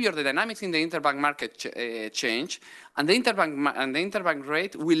behavior, the dynamics in the interbank market change, and the interbank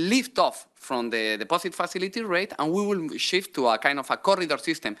rate will lift off from the deposit facility rate, and we will shift to a kind of a corridor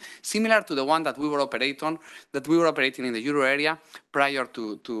system, similar to the one that we were operating in the euro area prior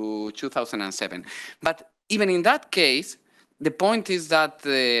to 2007. But even in that case, the point is that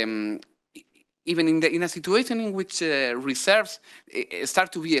even in a situation in which reserves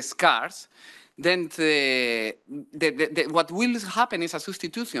start to be scarce, then what will happen is a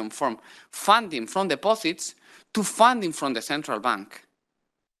substitution from funding from deposits to funding from the central bank.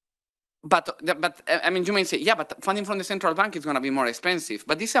 But I mean, you may say, yeah, but funding from the central bank is going to be more expensive.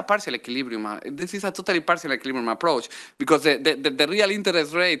 But this is a partial equilibrium. This is a totally partial equilibrium approach, because the real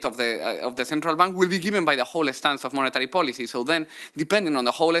interest rate of the central bank will be given by the whole stance of monetary policy. So then, depending on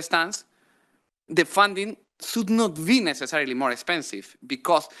the whole stance, the funding should not be necessarily more expensive,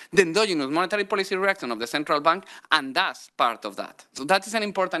 because the endogenous monetary policy reaction of the central bank, and that's part of that. So that is an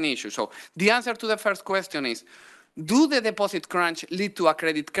important issue. So the answer to the first question is, do the deposit crunch lead to a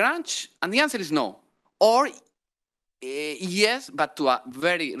credit crunch? And the answer is no. Or Yes, but to a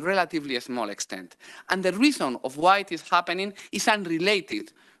very relatively small extent. And the reason of why it is happening is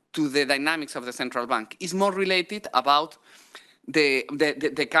unrelated to the dynamics of the central bank. It's more related about the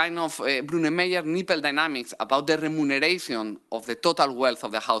kind of Brunemeyer nipple dynamics about the remuneration of the total wealth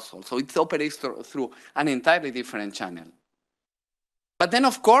of the household. So it operates through an entirely different channel. But then,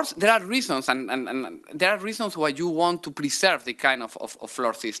 of course, there are reasons, and there are reasons why you want to preserve the kind of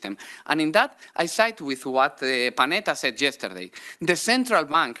floor system. And in that, I side with what Panetta said yesterday. The central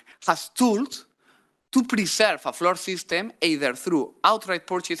bank has tools to preserve a floor system either through outright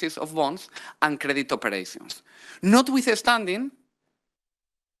purchases of bonds and credit operations. Notwithstanding,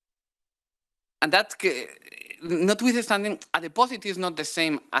 notwithstanding, a deposit is not the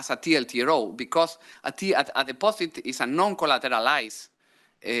same as a TLTRO because a deposit is a non-collateralized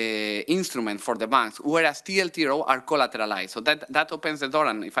instrument for the banks, whereas TLTRO are collateralized. So that opens the door,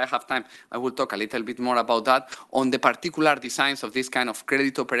 and if I have time, I will talk a little bit more about that on the particular designs of this kind of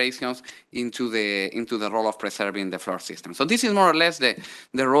credit operations into the role of preserving the floor system. So this is more or less the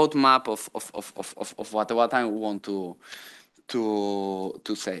roadmap of what I want to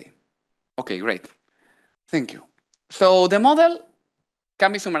say. Okay, great. Thank you. So the model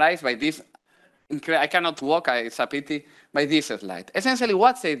can be summarized by this. I cannot walk, it's a pity, by this slide. Essentially,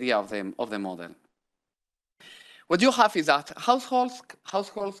 what's the idea of the model? What you have is that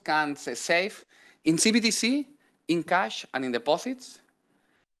households can save in CBDC, in cash, and in deposits.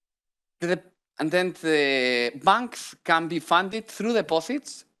 And then the banks can be funded through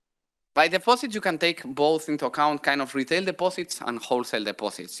deposits. By deposits, you can take both into account kind of retail deposits and wholesale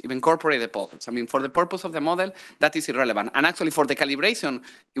deposits, even corporate deposits. I mean, for the purpose of the model, that is irrelevant. And actually, for the calibration,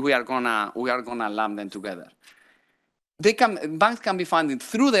 we are gonna lump them together. Banks can be funded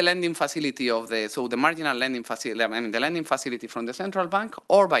through the lending facility of the marginal lending facility, I mean, the lending facility from the central bank,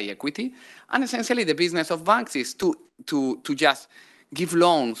 or by equity. And essentially, the business of banks is to just give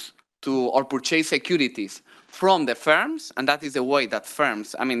loans to or purchase securities from the firms, and that is the way that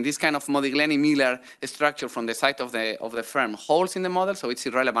firms, I mean, this kind of Modigliani-Miller structure from the side of the firm holds in the model, so it's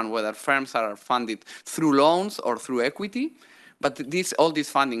irrelevant whether firms are funded through loans or through equity, but all this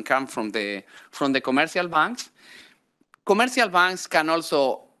funding comes from the commercial banks. Commercial banks can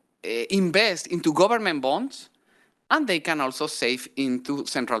also invest into government bonds, and they can also save into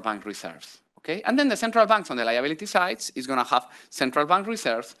central bank reserves. Okay, and then the central banks on the liability sides is going to have central bank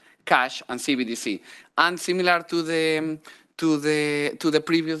reserves, cash, and CBDC. And similar to the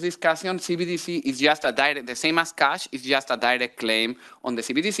previous discussion, CBDC is just a direct, the same as cash, is just a direct claim on the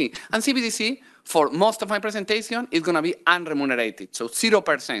CBDC. And CBDC, for most of my presentation, is going to be unremunerated, so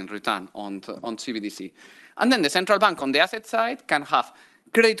 0% return on CBDC. And then the central bank on the asset side can have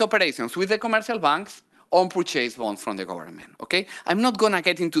credit operations with the commercial banks on purchase bonds from the government, okay? I'm not going to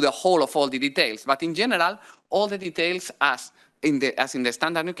get into the whole of all the details, but in general, all the details as in the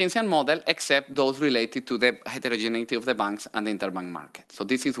standard Keynesian model, except those related to the heterogeneity of the banks and the interbank market. So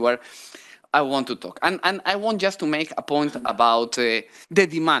this is where I want to talk. And I want just to make a point about the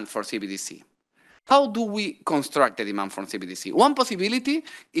demand for CBDC. How do we construct the demand for CBDC? One possibility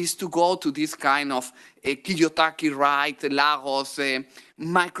is to go to this kind of Kiyotaki, right, Lagos,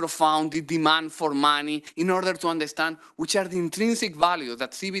 microfounded demand for money in order to understand which are the intrinsic values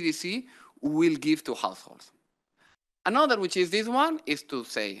that CBDC will give to households. Another, which is this one, is to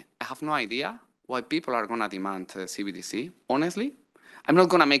say, I have no idea why people are going to demand CBDC, honestly. I'm not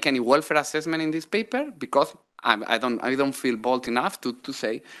going to make any welfare assessment in this paper because I don't feel bold enough to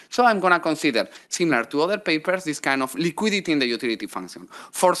say. So I'm going to consider, similar to other papers, this kind of liquidity in the utility function.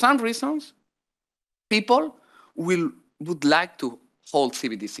 For some reasons, people would like to hold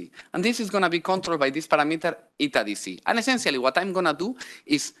CBDC. And this is going to be controlled by this parameter, eta DC. And essentially, what I'm going to do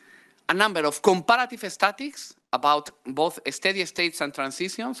is a number of comparative statistics about both steady states and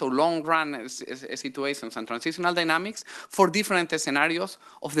transitions, so long-run situations and transitional dynamics for different scenarios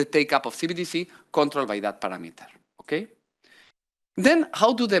of the take-up of CBDC controlled by that parameter, okay? Then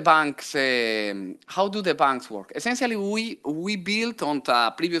how do the banks work? Essentially, we built on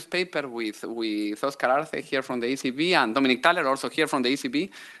a previous paper with Oscar Arce here from the ECB and Dominic Thaler also here from the ECB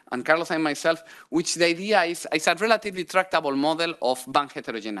and Carlos and myself, which the idea is a relatively tractable model of bank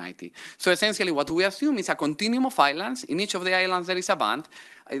heterogeneity. So essentially what we assume is a continuum of islands. In each of the islands there is a band.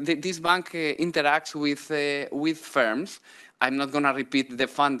 This bank interacts with firms. I'm not going to repeat the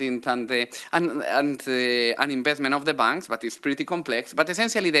funding and the investment of the banks, but it's pretty complex. But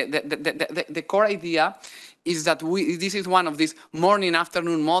essentially, the core idea is that this is one of these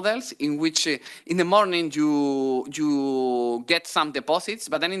morning-afternoon models in which in the morning you get some deposits,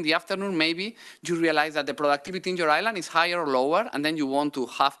 but then in the afternoon maybe you realize that the productivity in your island is higher or lower, and then you want to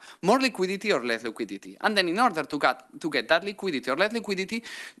have more liquidity or less liquidity. And then in order to get that liquidity or less liquidity,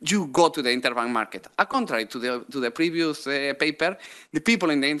 you go to the interbank market. Contrary to the previous paper, the people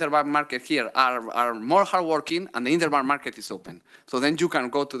in the interbank market here are more hardworking, and the interbank market is open. So then you can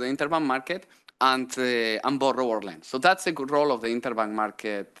go to the interbank market and borrow or lend. So that's the role of the interbank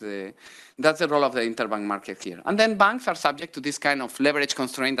market. That's the role of the interbank market here. And then banks are subject to this kind of leverage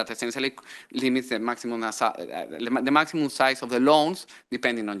constraint that essentially limits the maximum size of the loans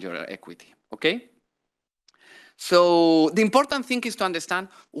depending on your equity. Okay. So the important thing is to understand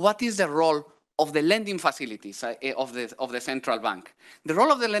what is the role of the lending facilities of the central bank. The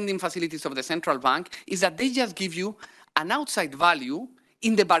role of the lending facilities of the central bank is that they just give you an outside value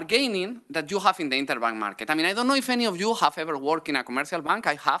in the bargaining that you have in the interbank market. I mean, I don't know if any of you have ever worked in a commercial bank.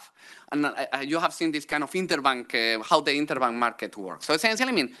 I have, and you have seen this kind of interbank, how the interbank market works. So essentially,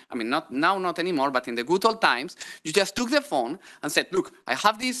 I mean, not anymore, but in the good old times, you just took the phone and said, look, I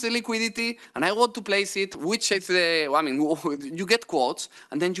have this liquidity and I want to place it, which is you get quotes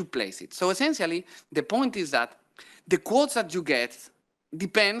and then you place it. So essentially, the point is that the quotes that you get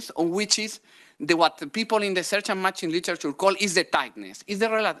depends on which is what the people in the search and matching literature call is the tightness, is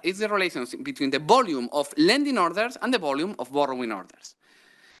the relationship between the volume of lending orders and the volume of borrowing orders.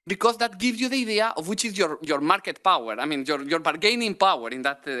 Because that gives you the idea of which is your market power. I mean, your bargaining power, in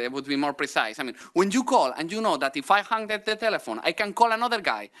that would be more precise. I mean, when you call and you know that if I hang the telephone, I can call another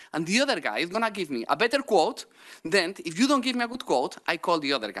guy, and the other guy is going to give me a better quote, then if you don't give me a good quote, I call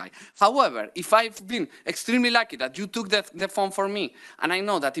the other guy. However, if I've been extremely lucky that you took the phone for me, and I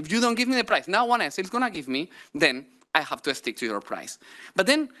know that if you don't give me the price, no one else is going to give me, then I have to stick to your price. But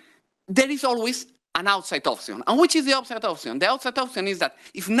then there is always an outside option. And which is the outside option? The outside option is that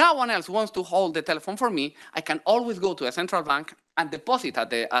if no one else wants to hold the telephone for me, I can always go to a central bank and deposit at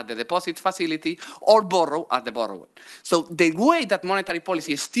the deposit facility or borrow at the borrower. So the way that monetary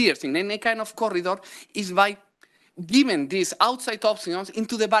policy steers in any kind of corridor is by giving these outside options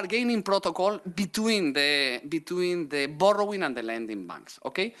into the bargaining protocol between the borrowing and the lending banks,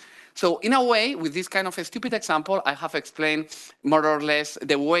 okay? So in a way, with this kind of a stupid example, I have explained more or less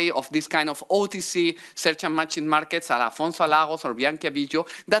the way of this kind of OTC search and matching markets, a la Afonso Lagos or Bianchiavillo,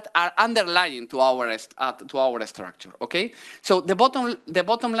 that are underlying to our structure, okay? So the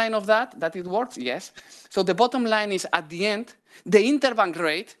bottom line of that it works, yes. So the bottom line is at the end, the interbank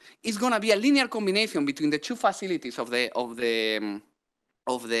rate is going to be a linear combination between the two facilities of the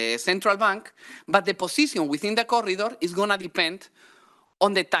central bank, but the position within the corridor is going to depend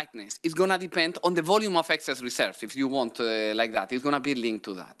on the tightness. It's going to depend on the volume of excess reserves, if you want like that. It's going to be linked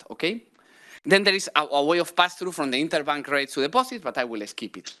to that, okay? Then there is a way of pass-through from the interbank rates to deposits, but I will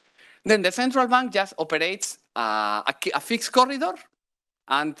skip it. Then the central bank just operates a fixed corridor,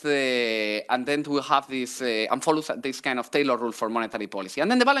 and then we have this, and follows this kind of Taylor rule for monetary policy. And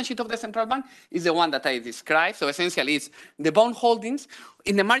then the balance sheet of the central bank is the one that I described. So essentially it's the bond holdings.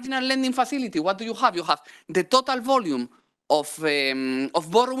 In the marginal lending facility, what do you have? You have the total volume of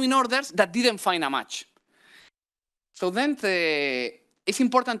borrowing orders that didn't find a match. So then it's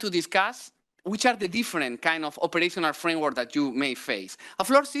important to discuss which are the different kind of operational framework that you may face. A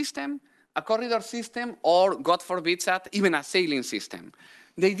floor system, a corridor system, or God forbid that, even a sailing system.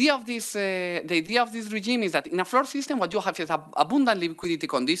 The idea of this regime is that in a floor system, what you have is abundant liquidity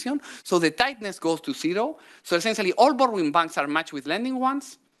condition, so the tightness goes to zero. So essentially, all borrowing banks are matched with lending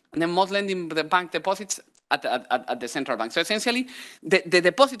ones, and then most lending bank deposits at the central bank. So essentially, the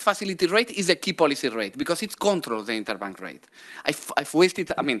deposit facility rate is the key policy rate because it controls the interbank rate. I've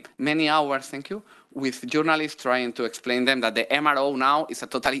wasted, many hours, thank you, with journalists trying to explain them that the MRO now is a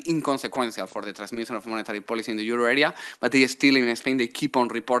totally inconsequential for the transmission of monetary policy in the euro area, but they still in Spain, they keep on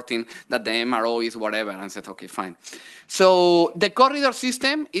reporting that the MRO is whatever, and said, okay, fine. So the corridor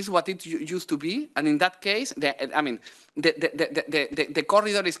system is what it used to be, and in that case, the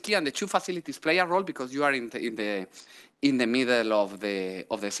corridor is key, and the two facilities play a role because you are in the middle of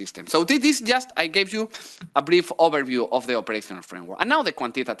the system. So this is just, I gave you a brief overview of the operational framework. And now the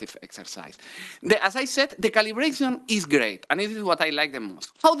quantitative exercise. As I said, the calibration is great, and this is what I like the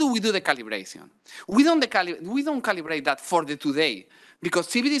most. How do we do the calibration? We don't calibrate that for the today, because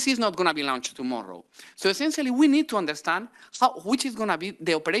CBDC is not going to be launched tomorrow. So essentially, we need to understand which is going to be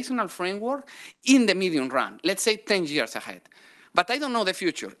the operational framework in the medium run, let's say 10 years ahead. But I don't know the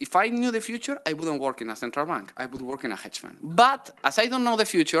future. If I knew the future, I wouldn't work in a central bank. I would work in a hedge fund. But as I don't know the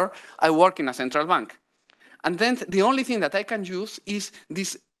future, I work in a central bank. And then the only thing that I can use is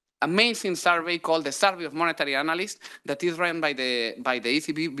this amazing survey called the Survey of Monetary Analysts that is run by the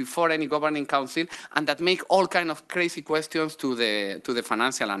ECB before any governing council, and that make all kind of crazy questions to the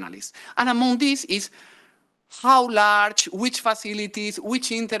financial analysts. And among these is how large, which facilities,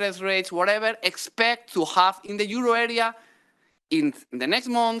 which interest rates, whatever, expect to have in the euro area in the next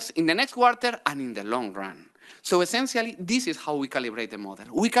months, in the next quarter, and in the long run. So essentially, this is how we calibrate the model.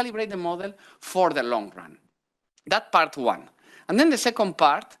 We calibrate the model for the long run. That part one. And then the second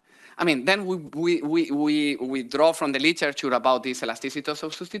part, I mean, then we draw from the literature about this elasticity of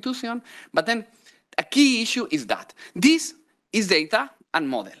substitution, but then a key issue is that this is data and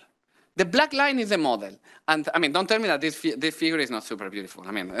model. The black line is a model. And I mean, don't tell me that this figure is not super beautiful.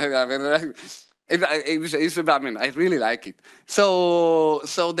 I mean, I really like it. So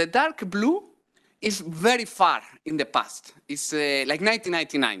the dark blue is very far in the past. It's like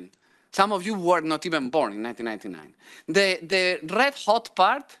 1999. Some of you were not even born in 1999. The red hot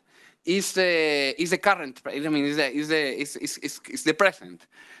part is the current. I mean, is the present.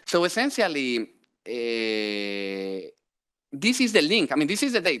 So essentially, this is the link. I mean, this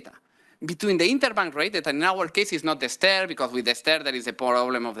is the data between the interbank rate, that in our case is not the STER, because with the STER there is a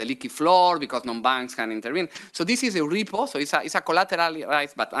problem of the leaky floor, because non-banks can intervene. So this is a repo, so it's a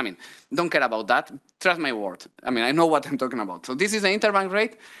collateralized, but I mean, don't care about that. Trust my word. I mean, I know what I'm talking about. So this is the interbank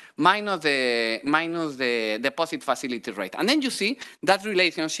rate minus the deposit facility rate. And then you see that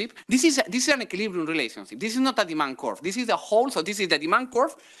relationship. This is an equilibrium relationship. This is not a demand curve. This is the whole, so this is the demand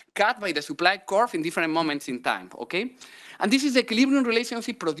curve cut by the supply curve in different moments in time, okay? And this is the equilibrium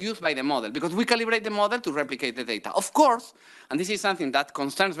relationship produced by the model, because we calibrate the model to replicate the data. Of course, and this is something that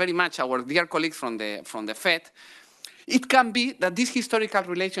concerns very much our dear colleagues from the Fed, it can be that this historical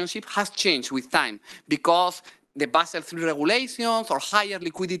relationship has changed with time, because the Basel III regulations or higher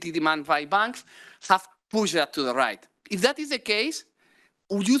liquidity demand by banks have pushed that to the right. If that is the case,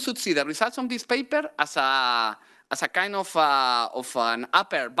 you should see the results of this paper as a kind of an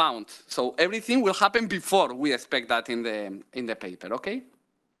upper bound. So everything will happen before we expect that in the paper, okay?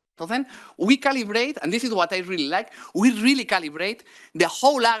 So then we calibrate, and this is what I really like, we really calibrate the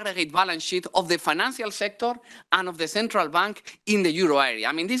whole aggregate balance sheet of the financial sector and of the central bank in the euro area.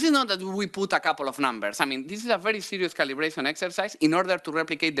 I mean, this is not that we put a couple of numbers. I mean, this is a very serious calibration exercise in order to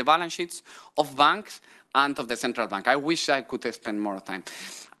replicate the balance sheets of banks and of the central bank. I wish I could spend more time.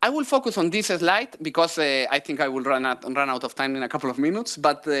 I will focus on this slide because I think I will run out of time in a couple of minutes.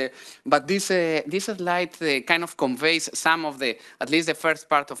 But this slide kind of conveys some of at least the first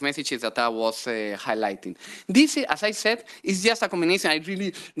part of messages that I was highlighting. This, as I said, is just a combination. I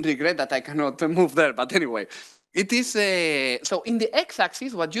really regret that I cannot move there, but anyway. It is, so in the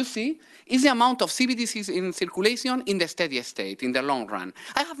x-axis, what you see is the amount of CBDCs in circulation in the steady state, in the long run.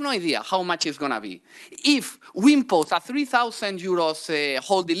 I have no idea how much it's going to be. If we impose a 3,000 euros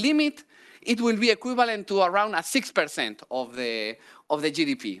holding limit, it will be equivalent to around 6% of the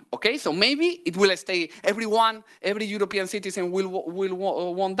GDP, okay? So maybe it will stay, every European citizen will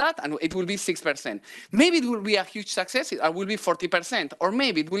want that, and it will be 6%. Maybe it will be a huge success, it will be 40%, or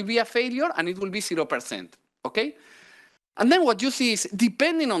maybe it will be a failure and it will be 0%. Okay? And then what you see is,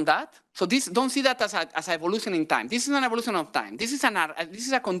 depending on that, so this, don't see that as an evolution in time. This is an evolution of time. This is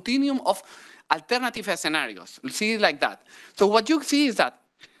a continuum of alternative scenarios. You see it like that. So what you see is that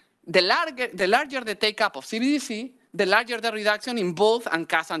the larger the take-up of CBDC, the larger the reduction in both and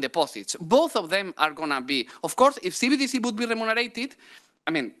cash and deposits. Both of them are going to be, of course, if CBDC would be remunerated, I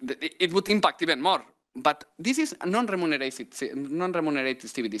mean, it would impact even more. But this is a non-remunerated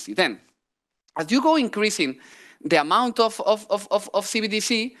CBDC. Then, as you go increasing the amount of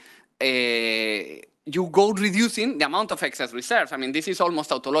CBDC, you go reducing the amount of excess reserves. I mean, this is almost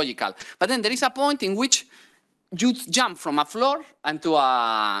tautological. But then there is a point in which you jump from a floor into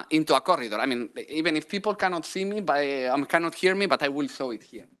a corridor. I mean, even if people cannot see me, cannot hear me, but I will show it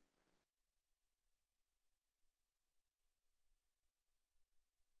here.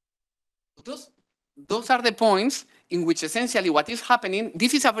 Those are the points in which essentially what is happening,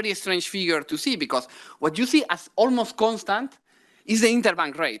 this is a very strange figure to see, because what you see as almost constant is the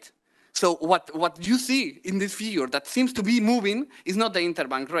interbank rate. So what you see in this figure that seems to be moving is not the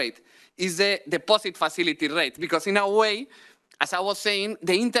interbank rate, is the deposit facility rate, because in a way, as I was saying,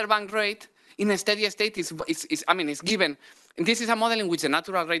 the interbank rate in a steady state is given this is a model in which the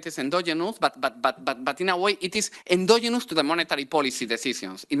natural rate is endogenous, but in a way it is endogenous to the monetary policy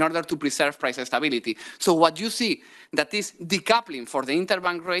decisions in order to preserve price stability. So what you see that is decoupling for the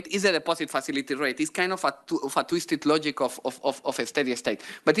interbank rate is the deposit facility rate. It's kind of a twisted logic of a steady state.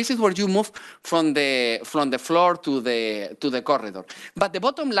 But this is where you move from the floor to the corridor. But the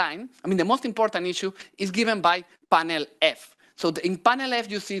bottom line, I mean, the most important issue is given by panel F. So in panel F,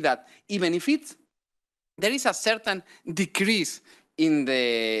 you see that even if there is a certain decrease in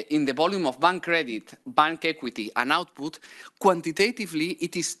the volume of bank credit, bank equity, and output, quantitatively,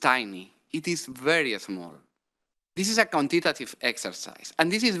 it is tiny. It is very small. This is a quantitative exercise.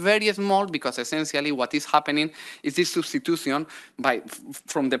 And this is very small because essentially what is happening is this substitution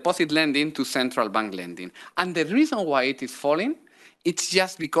from deposit lending to central bank lending. And the reason why it is falling, it's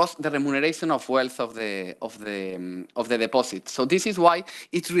just because the remuneration of wealth of the deposit. So this is why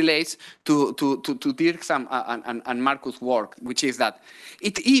it relates to Dirk's and Marcus' work, which is that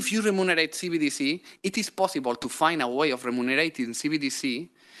if you remunerate CBDC, it is possible to find a way of remunerating CBDC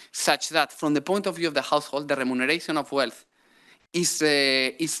such that from the point of view of the household, the remuneration of wealth is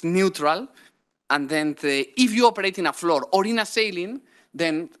neutral. And then if you operate in a floor or in a ceiling,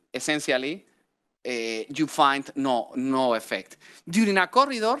 then essentially you find no effect. During a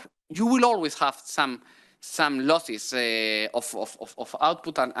corridor, you will always have some losses of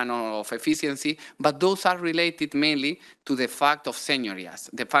output and of efficiency, but those are related mainly to the fact of señorías.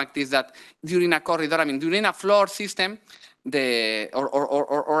 The fact is that during a corridor, I mean, during a floor system,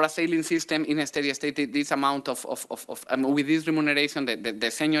 or a ceiling system in a steady state, this amount I mean, with this remuneration, the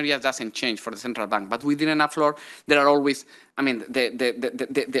señorías doesn't change for the central bank. But within a floor, there are always, I mean,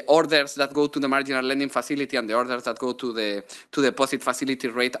 the orders that go to the marginal lending facility and the orders that go to the deposit facility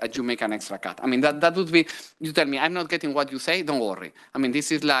rate as you make an extra cut. I mean, that would be, you tell me, I'm not getting what you say, don't worry. I mean,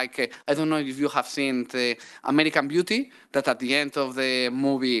 this is like, I don't know if you have seen the American Beauty, that at the end of the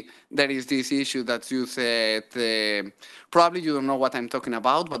movie, there is this issue that you said, probably you don't know what I'm talking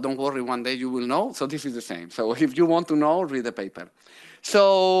about, but don't worry, one day you will know. So this is the same. So if you want to know, read the paper.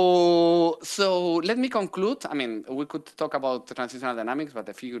 So let me conclude. I mean, we could talk about the transitional dynamics, but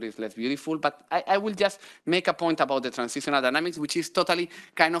the figure is less beautiful. But I will just make a point about the transitional dynamics, which is totally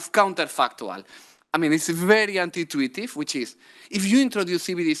kind of counterfactual. I mean, it's very anti-intuitive, which is, if you introduce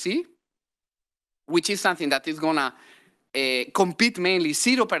CBDC, which is something that is going to compete mainly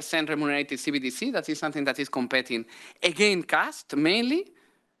 0% remunerated CBDC, that is something that is competing against cash mainly,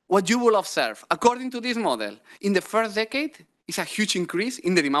 what you will observe, according to this model, in the first decade, is a huge increase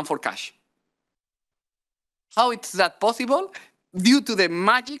in the demand for cash. How is that possible? Due to the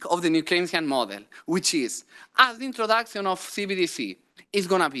magic of the new Keynesian model, which is, as the introduction of CBDC is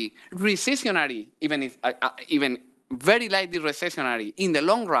going to be recessionary, even very lightly recessionary in the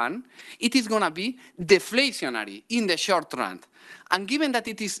long run, it is going to be deflationary in the short run. And given that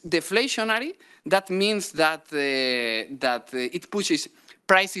it is deflationary, that means that, it pushes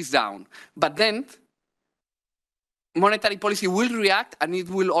prices down. But then monetary policy will react, and it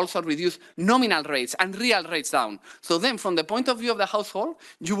will also reduce nominal rates and real rates down. So then from the point of view of the household,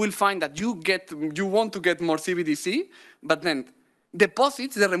 you will find that you want to get more CBDC, but then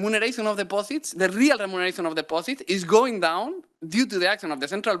deposits, the remuneration of deposits, the real remuneration of deposits is going down due to the action of the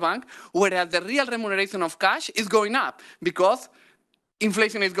central bank, whereas the real remuneration of cash is going up because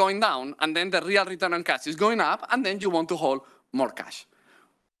inflation is going down, and then the real return on cash is going up, and then you want to hold more cash.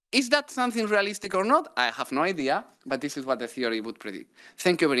 Is that something realistic or not? I have no idea, but this is what the theory would predict.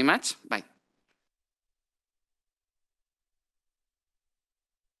 Thank you very much. Bye.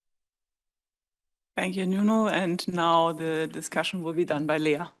 Thank you, Nuño. And now the discussion will be done by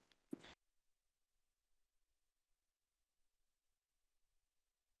Lea.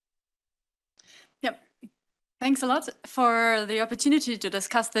 Yep. Thanks a lot for the opportunity to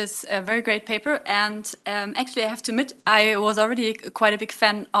discuss this very great paper. And actually, I have to admit, I was already quite a big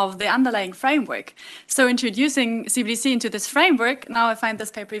fan of the underlying framework. So introducing CBDC into this framework, now I find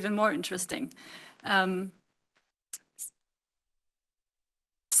this paper even more interesting.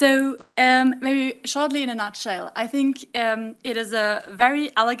 So maybe shortly in a nutshell, I think it is a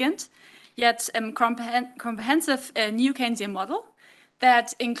very elegant yet comprehensive new Keynesian model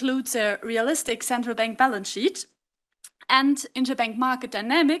that includes a realistic central bank balance sheet and interbank market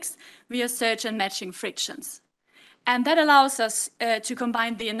dynamics via search and matching frictions. And that allows us to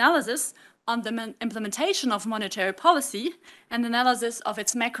combine the analysis on the implementation of monetary policy and analysis of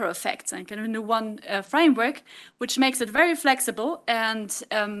its macro effects, and kind of into one framework, which makes it very flexible and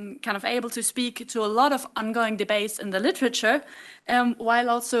kind of able to speak to a lot of ongoing debates in the literature, while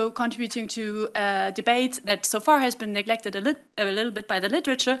also contributing to a debate that so far has been neglected a little bit by the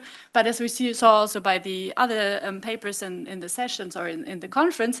literature, but as we saw also by the other papers in the sessions or in the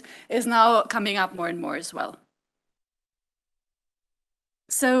conference, is now coming up more and more as well.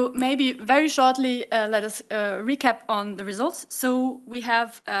 So maybe very shortly, let us recap on the results. So we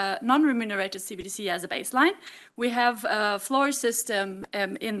have non-remunerated CBDC as a baseline. We have a floor system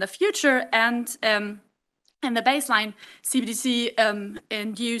in the future, and in the baseline, CBDC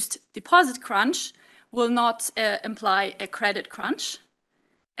induced deposit crunch will not imply a credit crunch.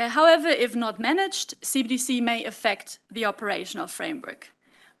 However, if not managed, CBDC may affect the operational framework.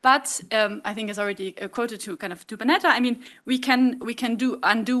 But I think it's already quoted to kind of to Bonetta. I mean, we can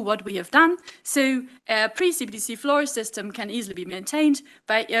undo what we have done. So a pre-CBDC floor system can easily be maintained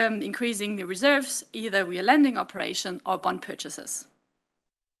by increasing the reserves, either via lending operation or bond purchases.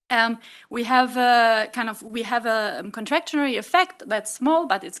 We have a contractionary effect that's small,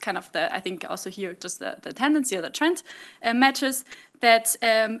 but it's kind of I think also here just the tendency or the trend matters that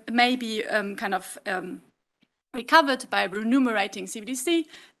may be recovered by remunerating CBDC,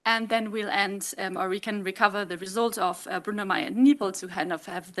 and then we'll end, or we can recover the result of Brunner, Meyer, and Niepel to kind of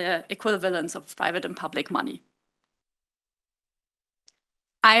have the equivalence of private and public money.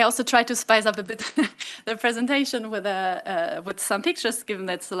 I also tried to spice up a bit the presentation with some pictures, given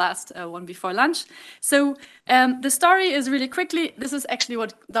that's the last one before lunch. So the story is really quickly, this is actually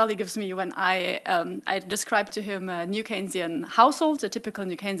what Dali gives me when I describe to him a New Keynesian household, a typical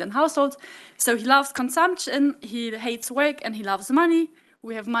New Keynesian household. So he loves consumption, he hates work, and he loves money.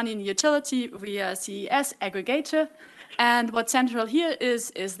 We have money in utility via CES aggregator. And what's central here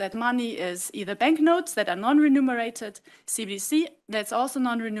is that money is either banknotes that are non-remunerated, CBDC that's also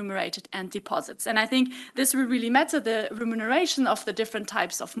non-remunerated, and deposits. And I think this will really matter, the remuneration of the different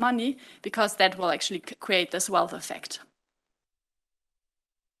types of money, because that will actually create this wealth effect.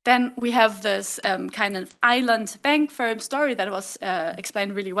 Then we have this kind of island bank firm story that was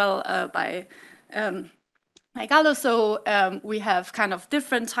explained really well by Galo. So we have kind of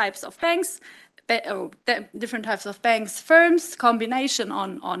different types of banks, firms, combination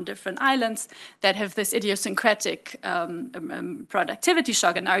on different islands that have this idiosyncratic productivity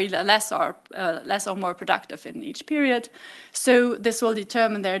shock and are either less or more productive in each period. So this will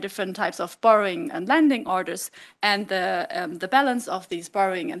determine their different types of borrowing and lending orders, and the balance of these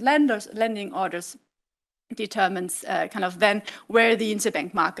borrowing and lending orders determines kind of then where the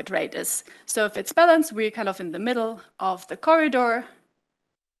interbank market rate is. So if it's balanced, we're kind of in the middle of the corridor.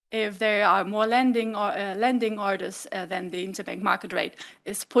 If there are more lending orders, then the interbank market rate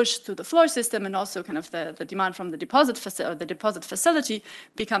is pushed to the floor system, and also kind of the demand from the deposit facility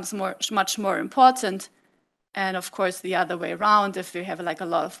becomes much more important. And of course, the other way around, if we have like a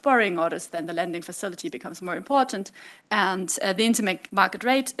lot of borrowing orders, then the lending facility becomes more important, and the interbank market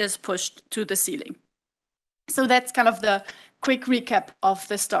rate is pushed to the ceiling. So that's kind of the quick recap of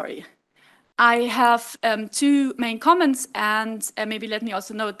the story. I have two main comments, and maybe let me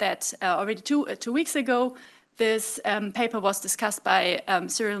also note that already two weeks ago, this paper was discussed by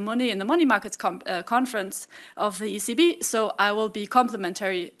Cyril Monnet in the Money Markets conference of the ECB. So I will be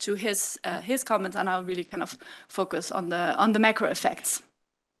complementary to his comments, and I'll really kind of focus on the macro effects.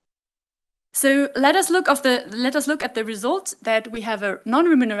 So let us look at the result that we have a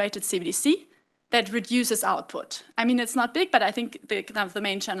non-remunerated CBDC that reduces output. I mean, it's not big, but I think the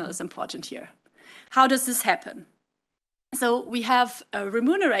main channel is important here. How does this happen? So we have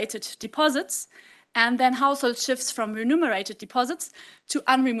remunerated deposits, and then household shifts from remunerated deposits to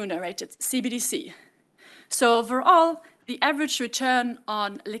unremunerated CBDC. So overall, the average return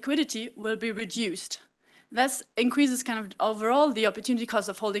on liquidity will be reduced. This increases kind of overall the opportunity cost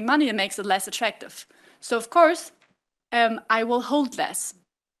of holding money and makes it less attractive. So of course, I will hold less,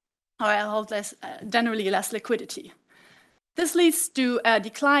 or I'll hold less, generally less liquidity. This leads to a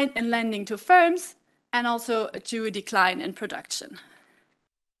decline in lending to firms and also to a decline in production.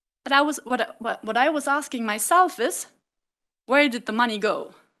 But what I was asking myself is, where did the money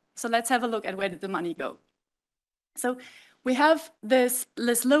go? So let's have a look at where did the money go. So we have this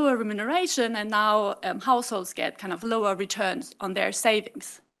lower remuneration, and now households get kind of lower returns on their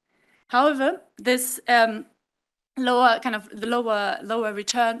savings. However, this lower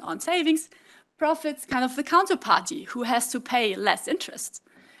return on savings profits kind of the counterparty who has to pay less interest.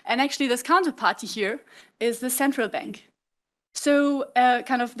 And actually this counterparty here is the central bank. So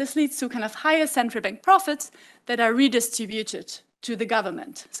this leads to kind of higher central bank profits that are redistributed to the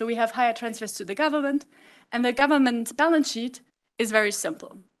government. So we have higher transfers to the government, and the government balance sheet is very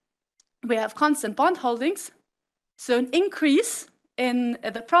simple. We have constant bond holdings, so an increase in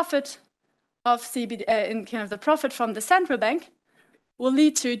the profit of CBD, in kind of the profit from the central bank will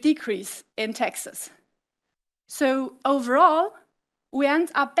lead to a decrease in taxes. So overall, we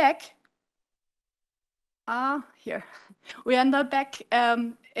end up back here. We end up back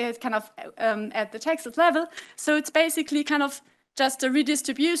at kind of at the taxes level. So it's basically kind of just a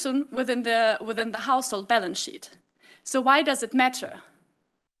redistribution within the household balance sheet. So why does it matter?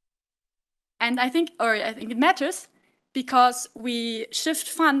 And I think it matters because we shift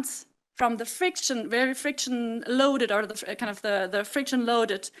funds from the very friction-loaded or the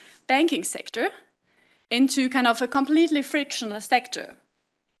friction-loaded banking sector into kind of a completely frictionless sector.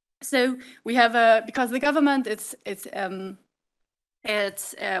 So we have because the government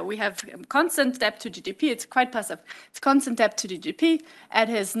we have constant debt to GDP. It's quite passive. It's constant debt to GDP. It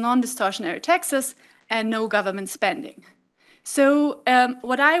has non-distortionary taxes and no government spending. So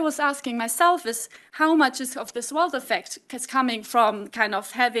what I was asking myself is how much of this wealth effect is coming from kind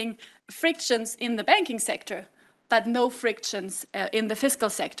of having frictions in the banking sector, but no frictions in the fiscal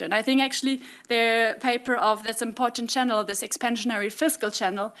sector. And I think actually the paper of this important channel, this expansionary fiscal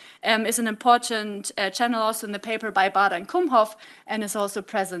channel, is an important channel also in the paper by Bader and Kumhoff, and is also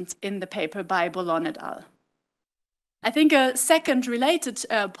present in the paper by Boulogne et al. I think a second related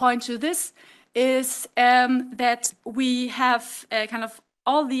point to this is that we have kind of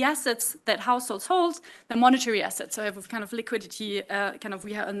all the assets that households hold, the monetary assets, so have kind of liquidity,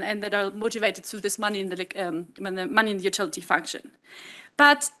 and that are motivated through this money in the money in the utility function.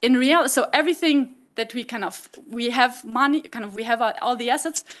 But in reality, so everything that we have money, we have all the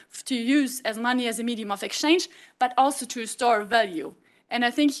assets to use as money as a medium of exchange, but also to store value. And I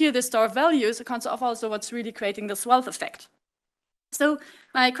think here the store value is a concept of also what's really creating this wealth effect. So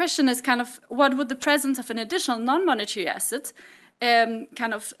my question is what would the presence of an additional non-monetary asset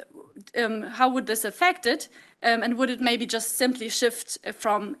how would this affect it? And would it maybe just simply shift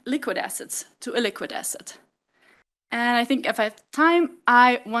from liquid assets to illiquid asset? And I think if I have time,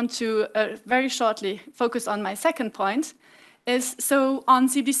 I want to very shortly focus on my second point, so on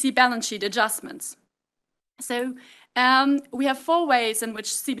CBDC balance sheet adjustments. So we have 4 ways in which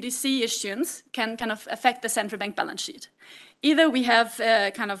CBDC issuance can affect the central bank balance sheet. Either we have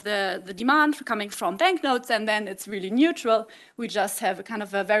the demand coming from banknotes, and then it's really neutral. We just have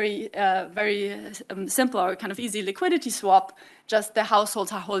a very simple or easy liquidity swap. Just the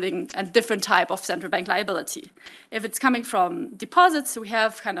households are holding a different type of central bank liability. If it's coming from deposits, we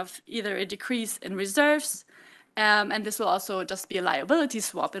have either a decrease in reserves, and this will also just be a liability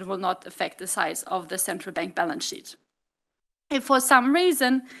swap. It will not affect the size of the central bank balance sheet. If for some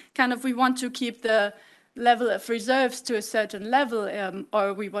reason we want to keep the level of reserves to a certain level,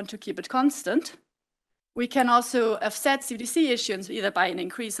 or we want to keep it constant, we can also offset CBDC issuance either by an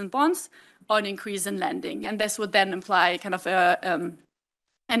increase in bonds or an increase in lending, and this would then imply an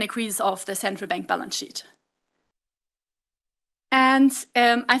increase of the central bank balance sheet. And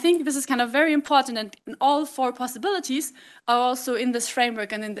I think this is very important, and all 4 possibilities are also in this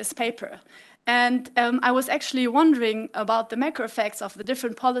framework and in this paper. And I was actually wondering about the macro effects of the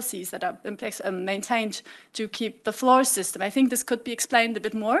different policies that are in place, maintained to keep the floor system. I think this could be explained a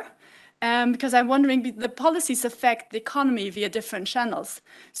bit more, because I'm wondering, the policies affect the economy via different channels.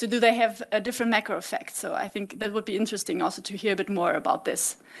 So do they have a different macro effect? So I think that would be interesting also to hear a bit more about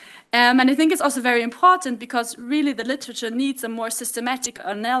this. And I think it's also very important because really the literature needs a more systematic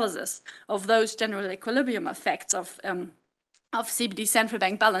analysis of those general equilibrium effects of CBD central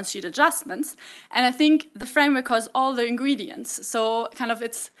bank balance sheet adjustments. And I think the framework has all the ingredients. So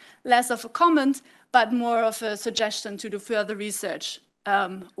it's less of a comment, but more of a suggestion to do further research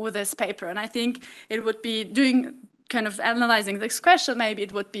with this paper. And I think it would be analyzing this question, maybe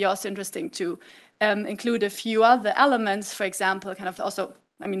it would be also interesting to include a few other elements, for example, also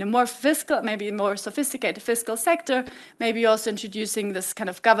a more fiscal, maybe more sophisticated fiscal sector, maybe also introducing this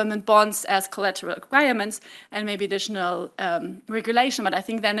government bonds as collateral requirements, and maybe additional regulation. But I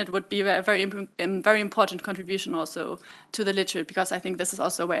think then it would be a very important contribution also to the literature, because I think this is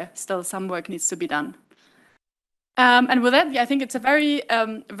also where still some work needs to be done. And with that, I think it's a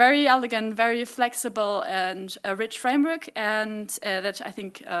very elegant, very flexible and rich framework, and that I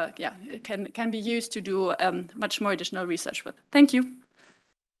think can be used to do much more additional research with. Thank you.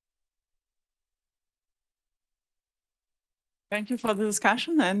 Thank you for the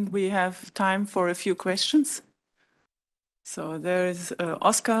discussion, and we have time for a few questions. So there is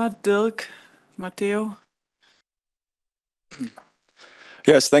Oscar, Dirk, Matteo.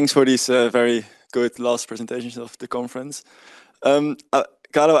 Yes, thanks for these very good last presentations of the conference.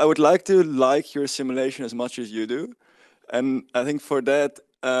 Galo, I would like to like your simulation as much as you do. And I think for that,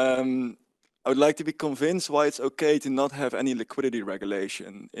 I would like to be convinced why it's okay to not have any liquidity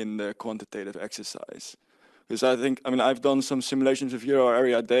regulation in the quantitative exercise. Because I mean, I've done some simulations of euro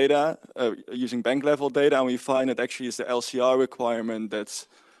area data using bank level data, and we find that actually it's the LCR requirement that's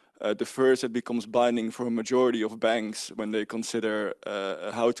the first that becomes binding for a majority of banks when they consider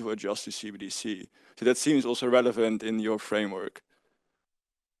how to adjust to CBDC. So that seems also relevant in your framework.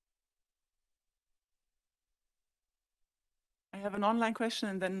 I have an online question,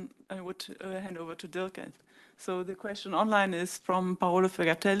 and then I would hand over to Dirk. So the question online is from Paolo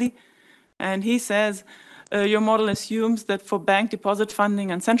Fegatelli, and he says, your model assumes that for bank deposit funding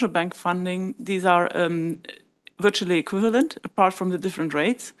and central bank funding, these are virtually equivalent, apart from the different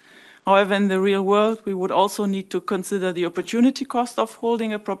rates. However, in the real world, we would also need to consider the opportunity cost of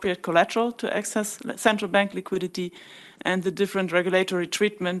holding appropriate collateral to access central bank liquidity and the different regulatory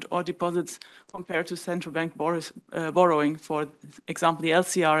treatment or deposits compared to central bank borrowing, for example, the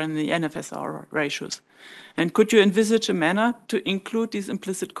LCR and the NFSR ratios. And could you envisage a manner to include these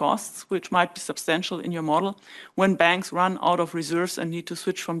implicit costs, which might be substantial in your model, when banks run out of reserves and need to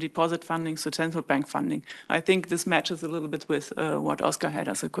switch from deposit funding to central bank funding? I think this matches a little bit with what Oscar had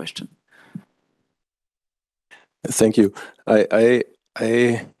as a question. Thank you. I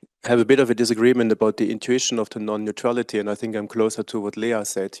have a bit of a disagreement about the intuition of the non-neutrality, and I think I'm closer to what Lea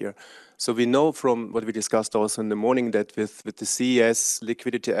said here. So we know from what we discussed also in the morning that with the CES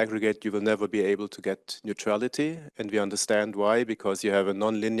liquidity aggregate, you will never be able to get neutrality, and we understand why, because you have a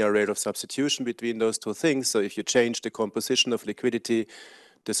non-linear rate of substitution between those two things. So if you change the composition of liquidity,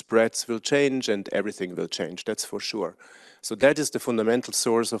 the spreads will change and everything will change, that's for sure. So that is the fundamental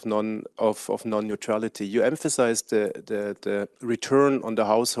source of non-neutrality. You emphasized the return on the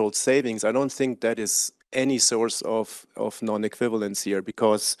household savings. I don't think that is any source of non-equivalence here,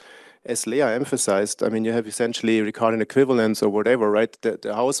 because as Lea emphasized, I mean, you have essentially recurrent equivalence or whatever, right?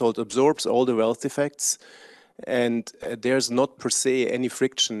 The household absorbs all the wealth effects, and there's not per se any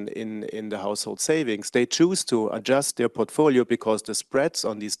friction in the household savings. They choose to adjust their portfolio because the spreads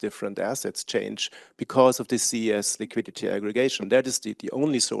on these different assets change because of the CES liquidity aggregation. That is the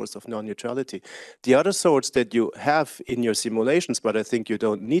only source of non-neutrality. The other source that you have in your simulations, but I think you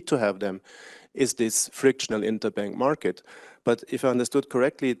don't need to have them, is this frictional interbank market. But if I understood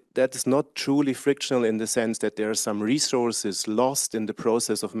correctly, that is not truly frictional in the sense that there are some resources lost in the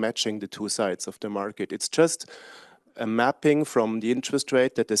process of matching the two sides of the market. It's just a mapping from the interest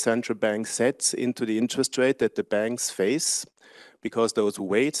rate that the central bank sets into the interest rate that the banks face, because those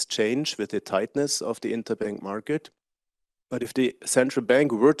weights change with the tightness of the interbank market. But if the central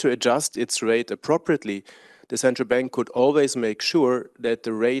bank were to adjust its rate appropriately, the central bank could always make sure that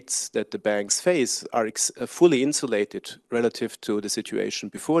the rates that the banks face are fully insulated relative to the situation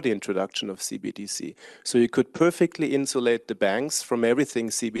before the introduction of CBDC. So you could perfectly insulate the banks from everything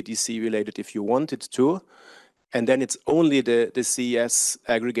CBDC related if you wanted to, and then it's only the CES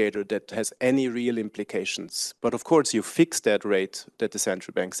aggregator that has any real implications. But of course, you fix that rate that the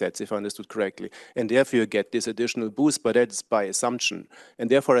central bank sets, if I understood correctly, and therefore you get this additional boost, but that's by assumption. And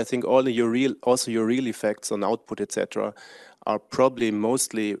therefore, I think all your real effects on output, etc., are probably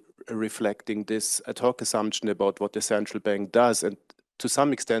mostly reflecting this ad hoc assumption about what the central bank does, and to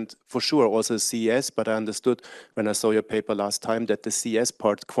some extent, for sure, also CES, but I understood when I saw your paper last time that the CES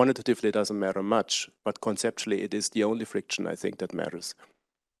part quantitatively doesn't matter much, but conceptually it is the only friction, I think, that matters.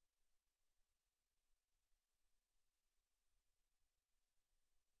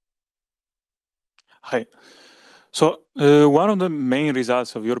 Hi. So one of the main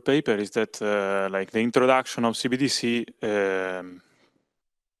results of your paper is that like the introduction of CBDC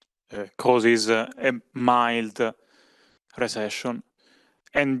causes a mild recession.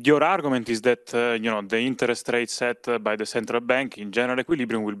 And your argument is that the interest rate set by the central bank in general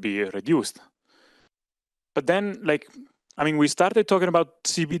equilibrium will be reduced. But then, we started talking about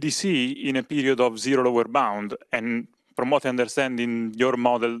CBDC in a period of zero lower bound, and from what I understand in your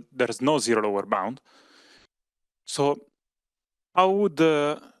model, there's no zero lower bound. So how would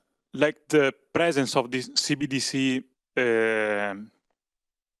the presence of this CBDC,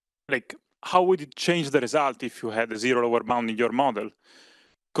 how would it change the result if you had a zero lower bound in your model,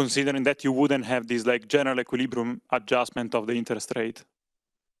 considering that you wouldn't have this general equilibrium adjustment of the interest rate?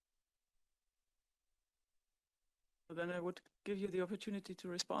 So then I would give you the opportunity to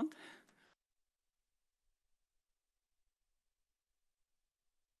respond.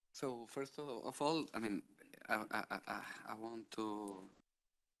 So first of all, I mean, I want to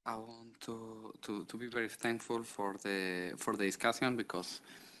be very thankful for the discussion, because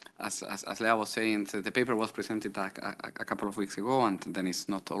as Lea was saying, the paper was presented a couple of weeks ago, and then it's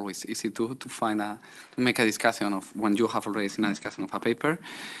not always easy to make a discussion of when you have already seen a discussion of a paper.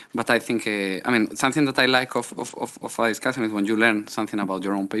 But I think, I mean, something that I like of a discussion is when you learn something about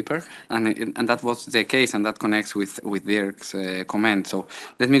your own paper, and that was the case, and that connects with Dirk's comment. So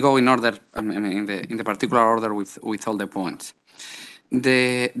let me go in order, I mean, in the particular order with all the points.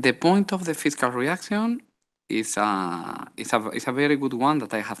 The point of the fiscal reaction is a very good one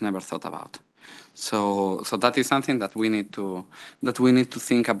that I have never thought about. So that is something that we need to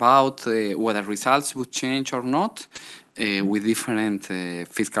think about whether results would change or not with different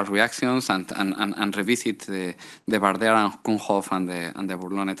fiscal reactions and revisit the Bardera, Kunhoff and the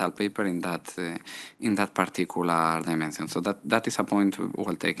Bourlon et al. Paper in that particular dimension. So that is a point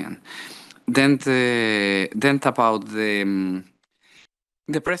well taken. Then about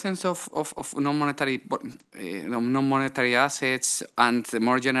the presence of non-monetary assets and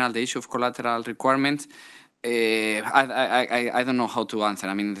more general the issue of collateral requirements, I don't know how to answer.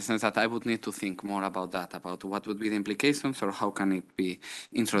 I mean, in the sense that I would need to think more about that, about what would be the implications or how can it be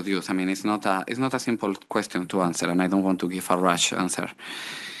introduced. I mean, it's not a simple question to answer, and I don't want to give a rush answer.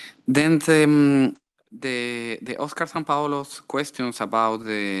 Then the Oscar Sampaolo's questions about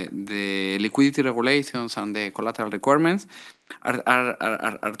the liquidity regulations and the collateral requirements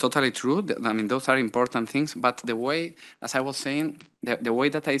are totally true. I mean, those are important things, but the way, as I was saying, the way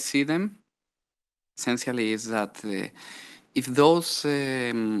that I see them essentially is that if those,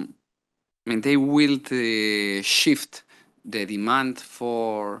 I mean, they will shift the demand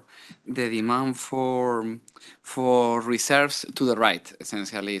for reserves to the right,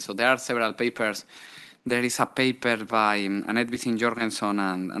 essentially. So there are several papers. There is a paper by Annette Wiesing-Jorgensen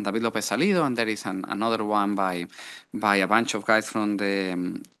and David Lopez Salido, and there is another one by a bunch of guys from the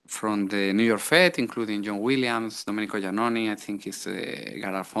New York Fed, including John Williams, Domenico Giannoni, I think it's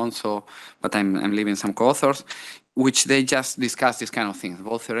Gar Alfonso, but I'm leaving some co-authors, which they just discuss these kind of things,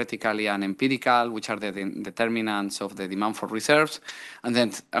 both theoretically and empirical, which are the determinants of the demand for reserves. And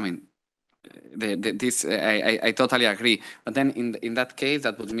then, I mean, I totally agree. But then in that case,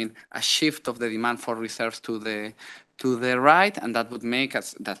 that would mean a shift of the demand for reserves to the right, and that would make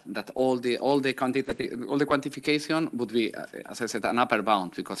us that all the quantification would be, as I said, an upper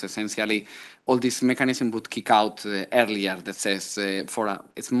bound, because essentially all this mechanism would kick out earlier. That says for a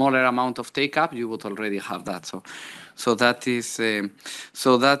smaller amount of take up, you would already have that. So that is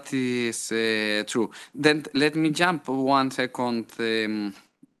true. Then let me jump 1 second.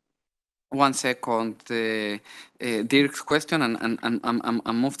 Dirk's question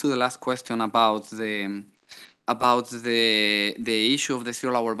and move to the last question about the issue of the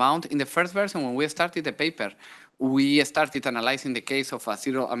zero lower bound. In the first version, when we started the paper, we started analyzing the case of a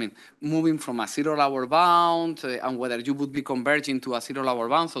zero, I mean, moving from a zero lower bound and whether you would be converging to a zero lower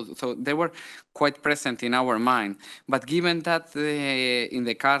bound. So they were quite present in our mind. But given that in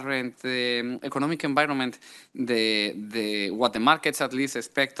the current economic environment, what the markets at least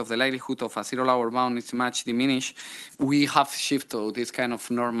expect of the likelihood of a zero lower bound is much diminished, we have shifted to this kind of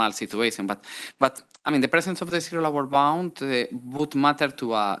normal situation. But I mean, the presence of the zero lower bound would matter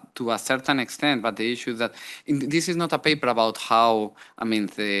to a certain extent, but the issue is that this is not a paper about how, I mean,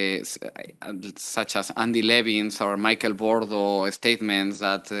 such as Andy Levin's or Michael Bordo statements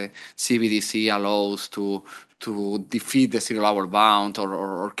that CBDC allows to defeat the zero lower bound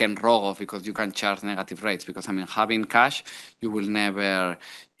or Ken Rogoff because you can charge negative rates, because I mean, having cash, you will never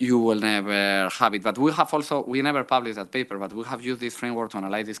have it. But we never published that paper, but we have used this framework to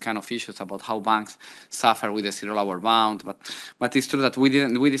analyze these kind of issues about how banks suffer with the zero lower bound. But it's true that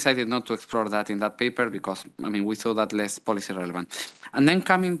we decided not to explore that in that paper because, I mean, we saw that less policy relevant. And then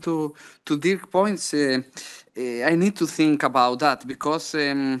coming to Dirk's points, I need to think about that because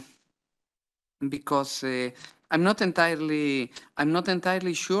I'm not entirely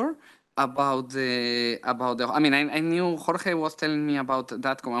sure about the I mean, I knew Jorge was telling me about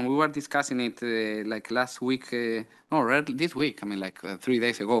that, and we were discussing it like last week, this week, I mean, like 3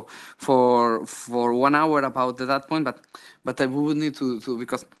 days ago, for 1 hour about that point, but I would need to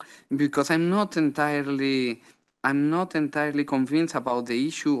because I'm not entirely convinced about the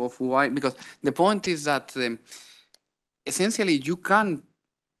issue of why, because the point is that essentially you can,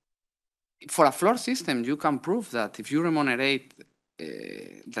 for a floor system, you can prove that if you remunerate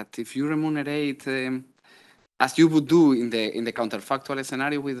as you would do in the counterfactual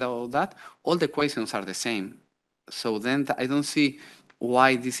scenario without that, all the equations are the same. So then I don't see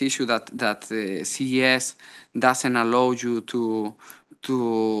why this issue that CES doesn't allow you to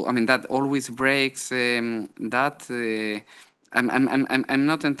I mean, that always breaks that I'm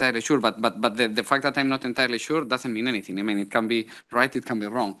not entirely sure, but the fact that I'm not entirely sure doesn't mean anything. I mean, it can be right, it can be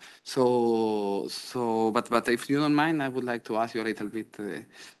wrong. But if you don't mind, I would like to ask you a little bit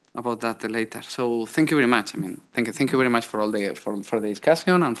about that later. So thank you very much. I mean, thank you very much for all the for the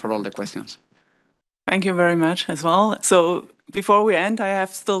discussion and for all the questions. Thank you very much as well. So before we end, I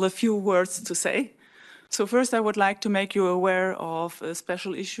have still a few words to say. So first, I would like to make you aware of a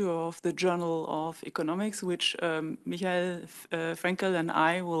special issue of the Journal of Economics, which Michael Frankel and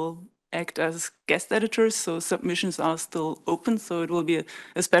I will act as guest editors. So submissions are still open. So it will be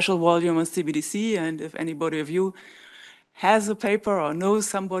a special volume on CBDC. And if anybody of you has a paper or knows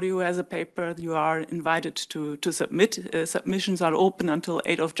somebody who has a paper, you are invited to submit. Submissions are open until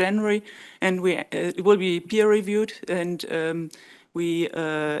 8th of January, and it will be peer reviewed, and we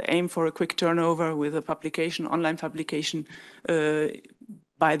aim for a quick turnover with a publication, online publication,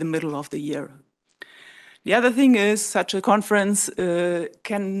 by the middle of the year. The other thing is such a conference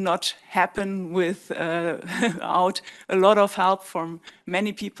cannot happen without a lot of help from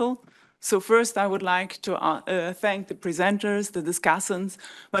many people. So first, I would like to thank the presenters, the discussants,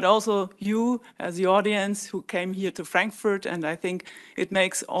 but also you as the audience who came here to Frankfurt. And I think it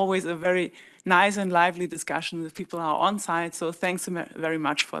makes always a very nice and lively discussion if people are on site. So thanks very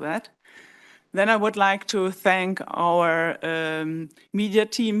much for that. Then I would like to thank our media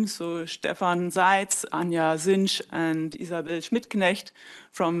team, so Stefan Seitz, Anja Sinsch, and Isabel Schmidtknecht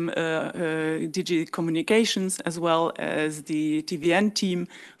from DG Communications, as well as the TVN team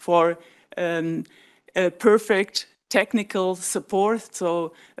for a perfect technical support.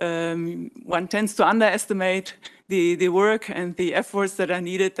 So one tends to underestimate the work and the efforts that are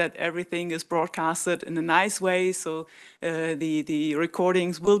needed, that everything is broadcasted in a nice way. So the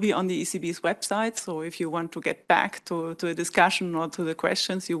recordings will be on the ECB's website. So if you want to get back to a discussion or to the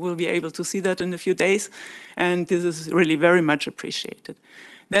questions, you will be able to see that in a few days. And this is really very much appreciated.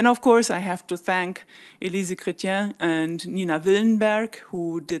 Then, of course, I have to thank Elise Chrétien and Nina Willenberg,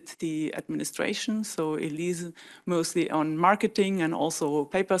 who did the administration. So Elise mostly on marketing and also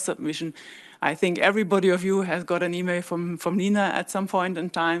paper submission. I think everybody of you has got an email from Nina at some point in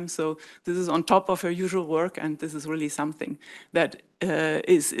time. So this is on top of her usual work, and this is really something that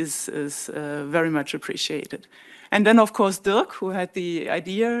is very much appreciated. And then, of course, Dirk, who had the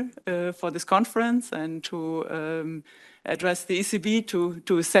idea for this conference and to address the ECB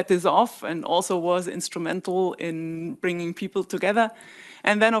to set this off, and also was instrumental in bringing people together.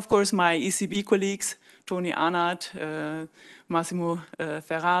 And then, of course, my ECB colleagues, Tony Arnott, Massimo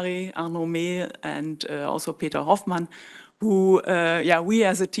Ferrari, Arnaud May, and also Peter Hoffmann, who, we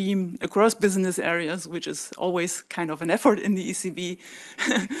as a team across business areas, which is always kind of an effort in the ECB,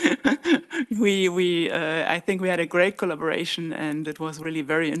 I think we had a great collaboration, and it was really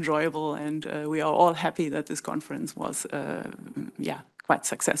very enjoyable, and we are all happy that this conference was, quite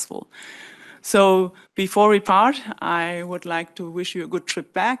successful. So before we part, I would like to wish you a good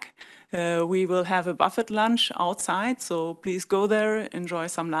trip back. We will have a buffet lunch outside, so please go there, enjoy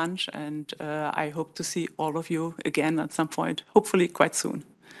some lunch, and I hope to see all of you again at some point, hopefully quite soon.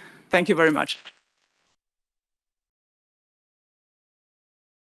 Thank you very much.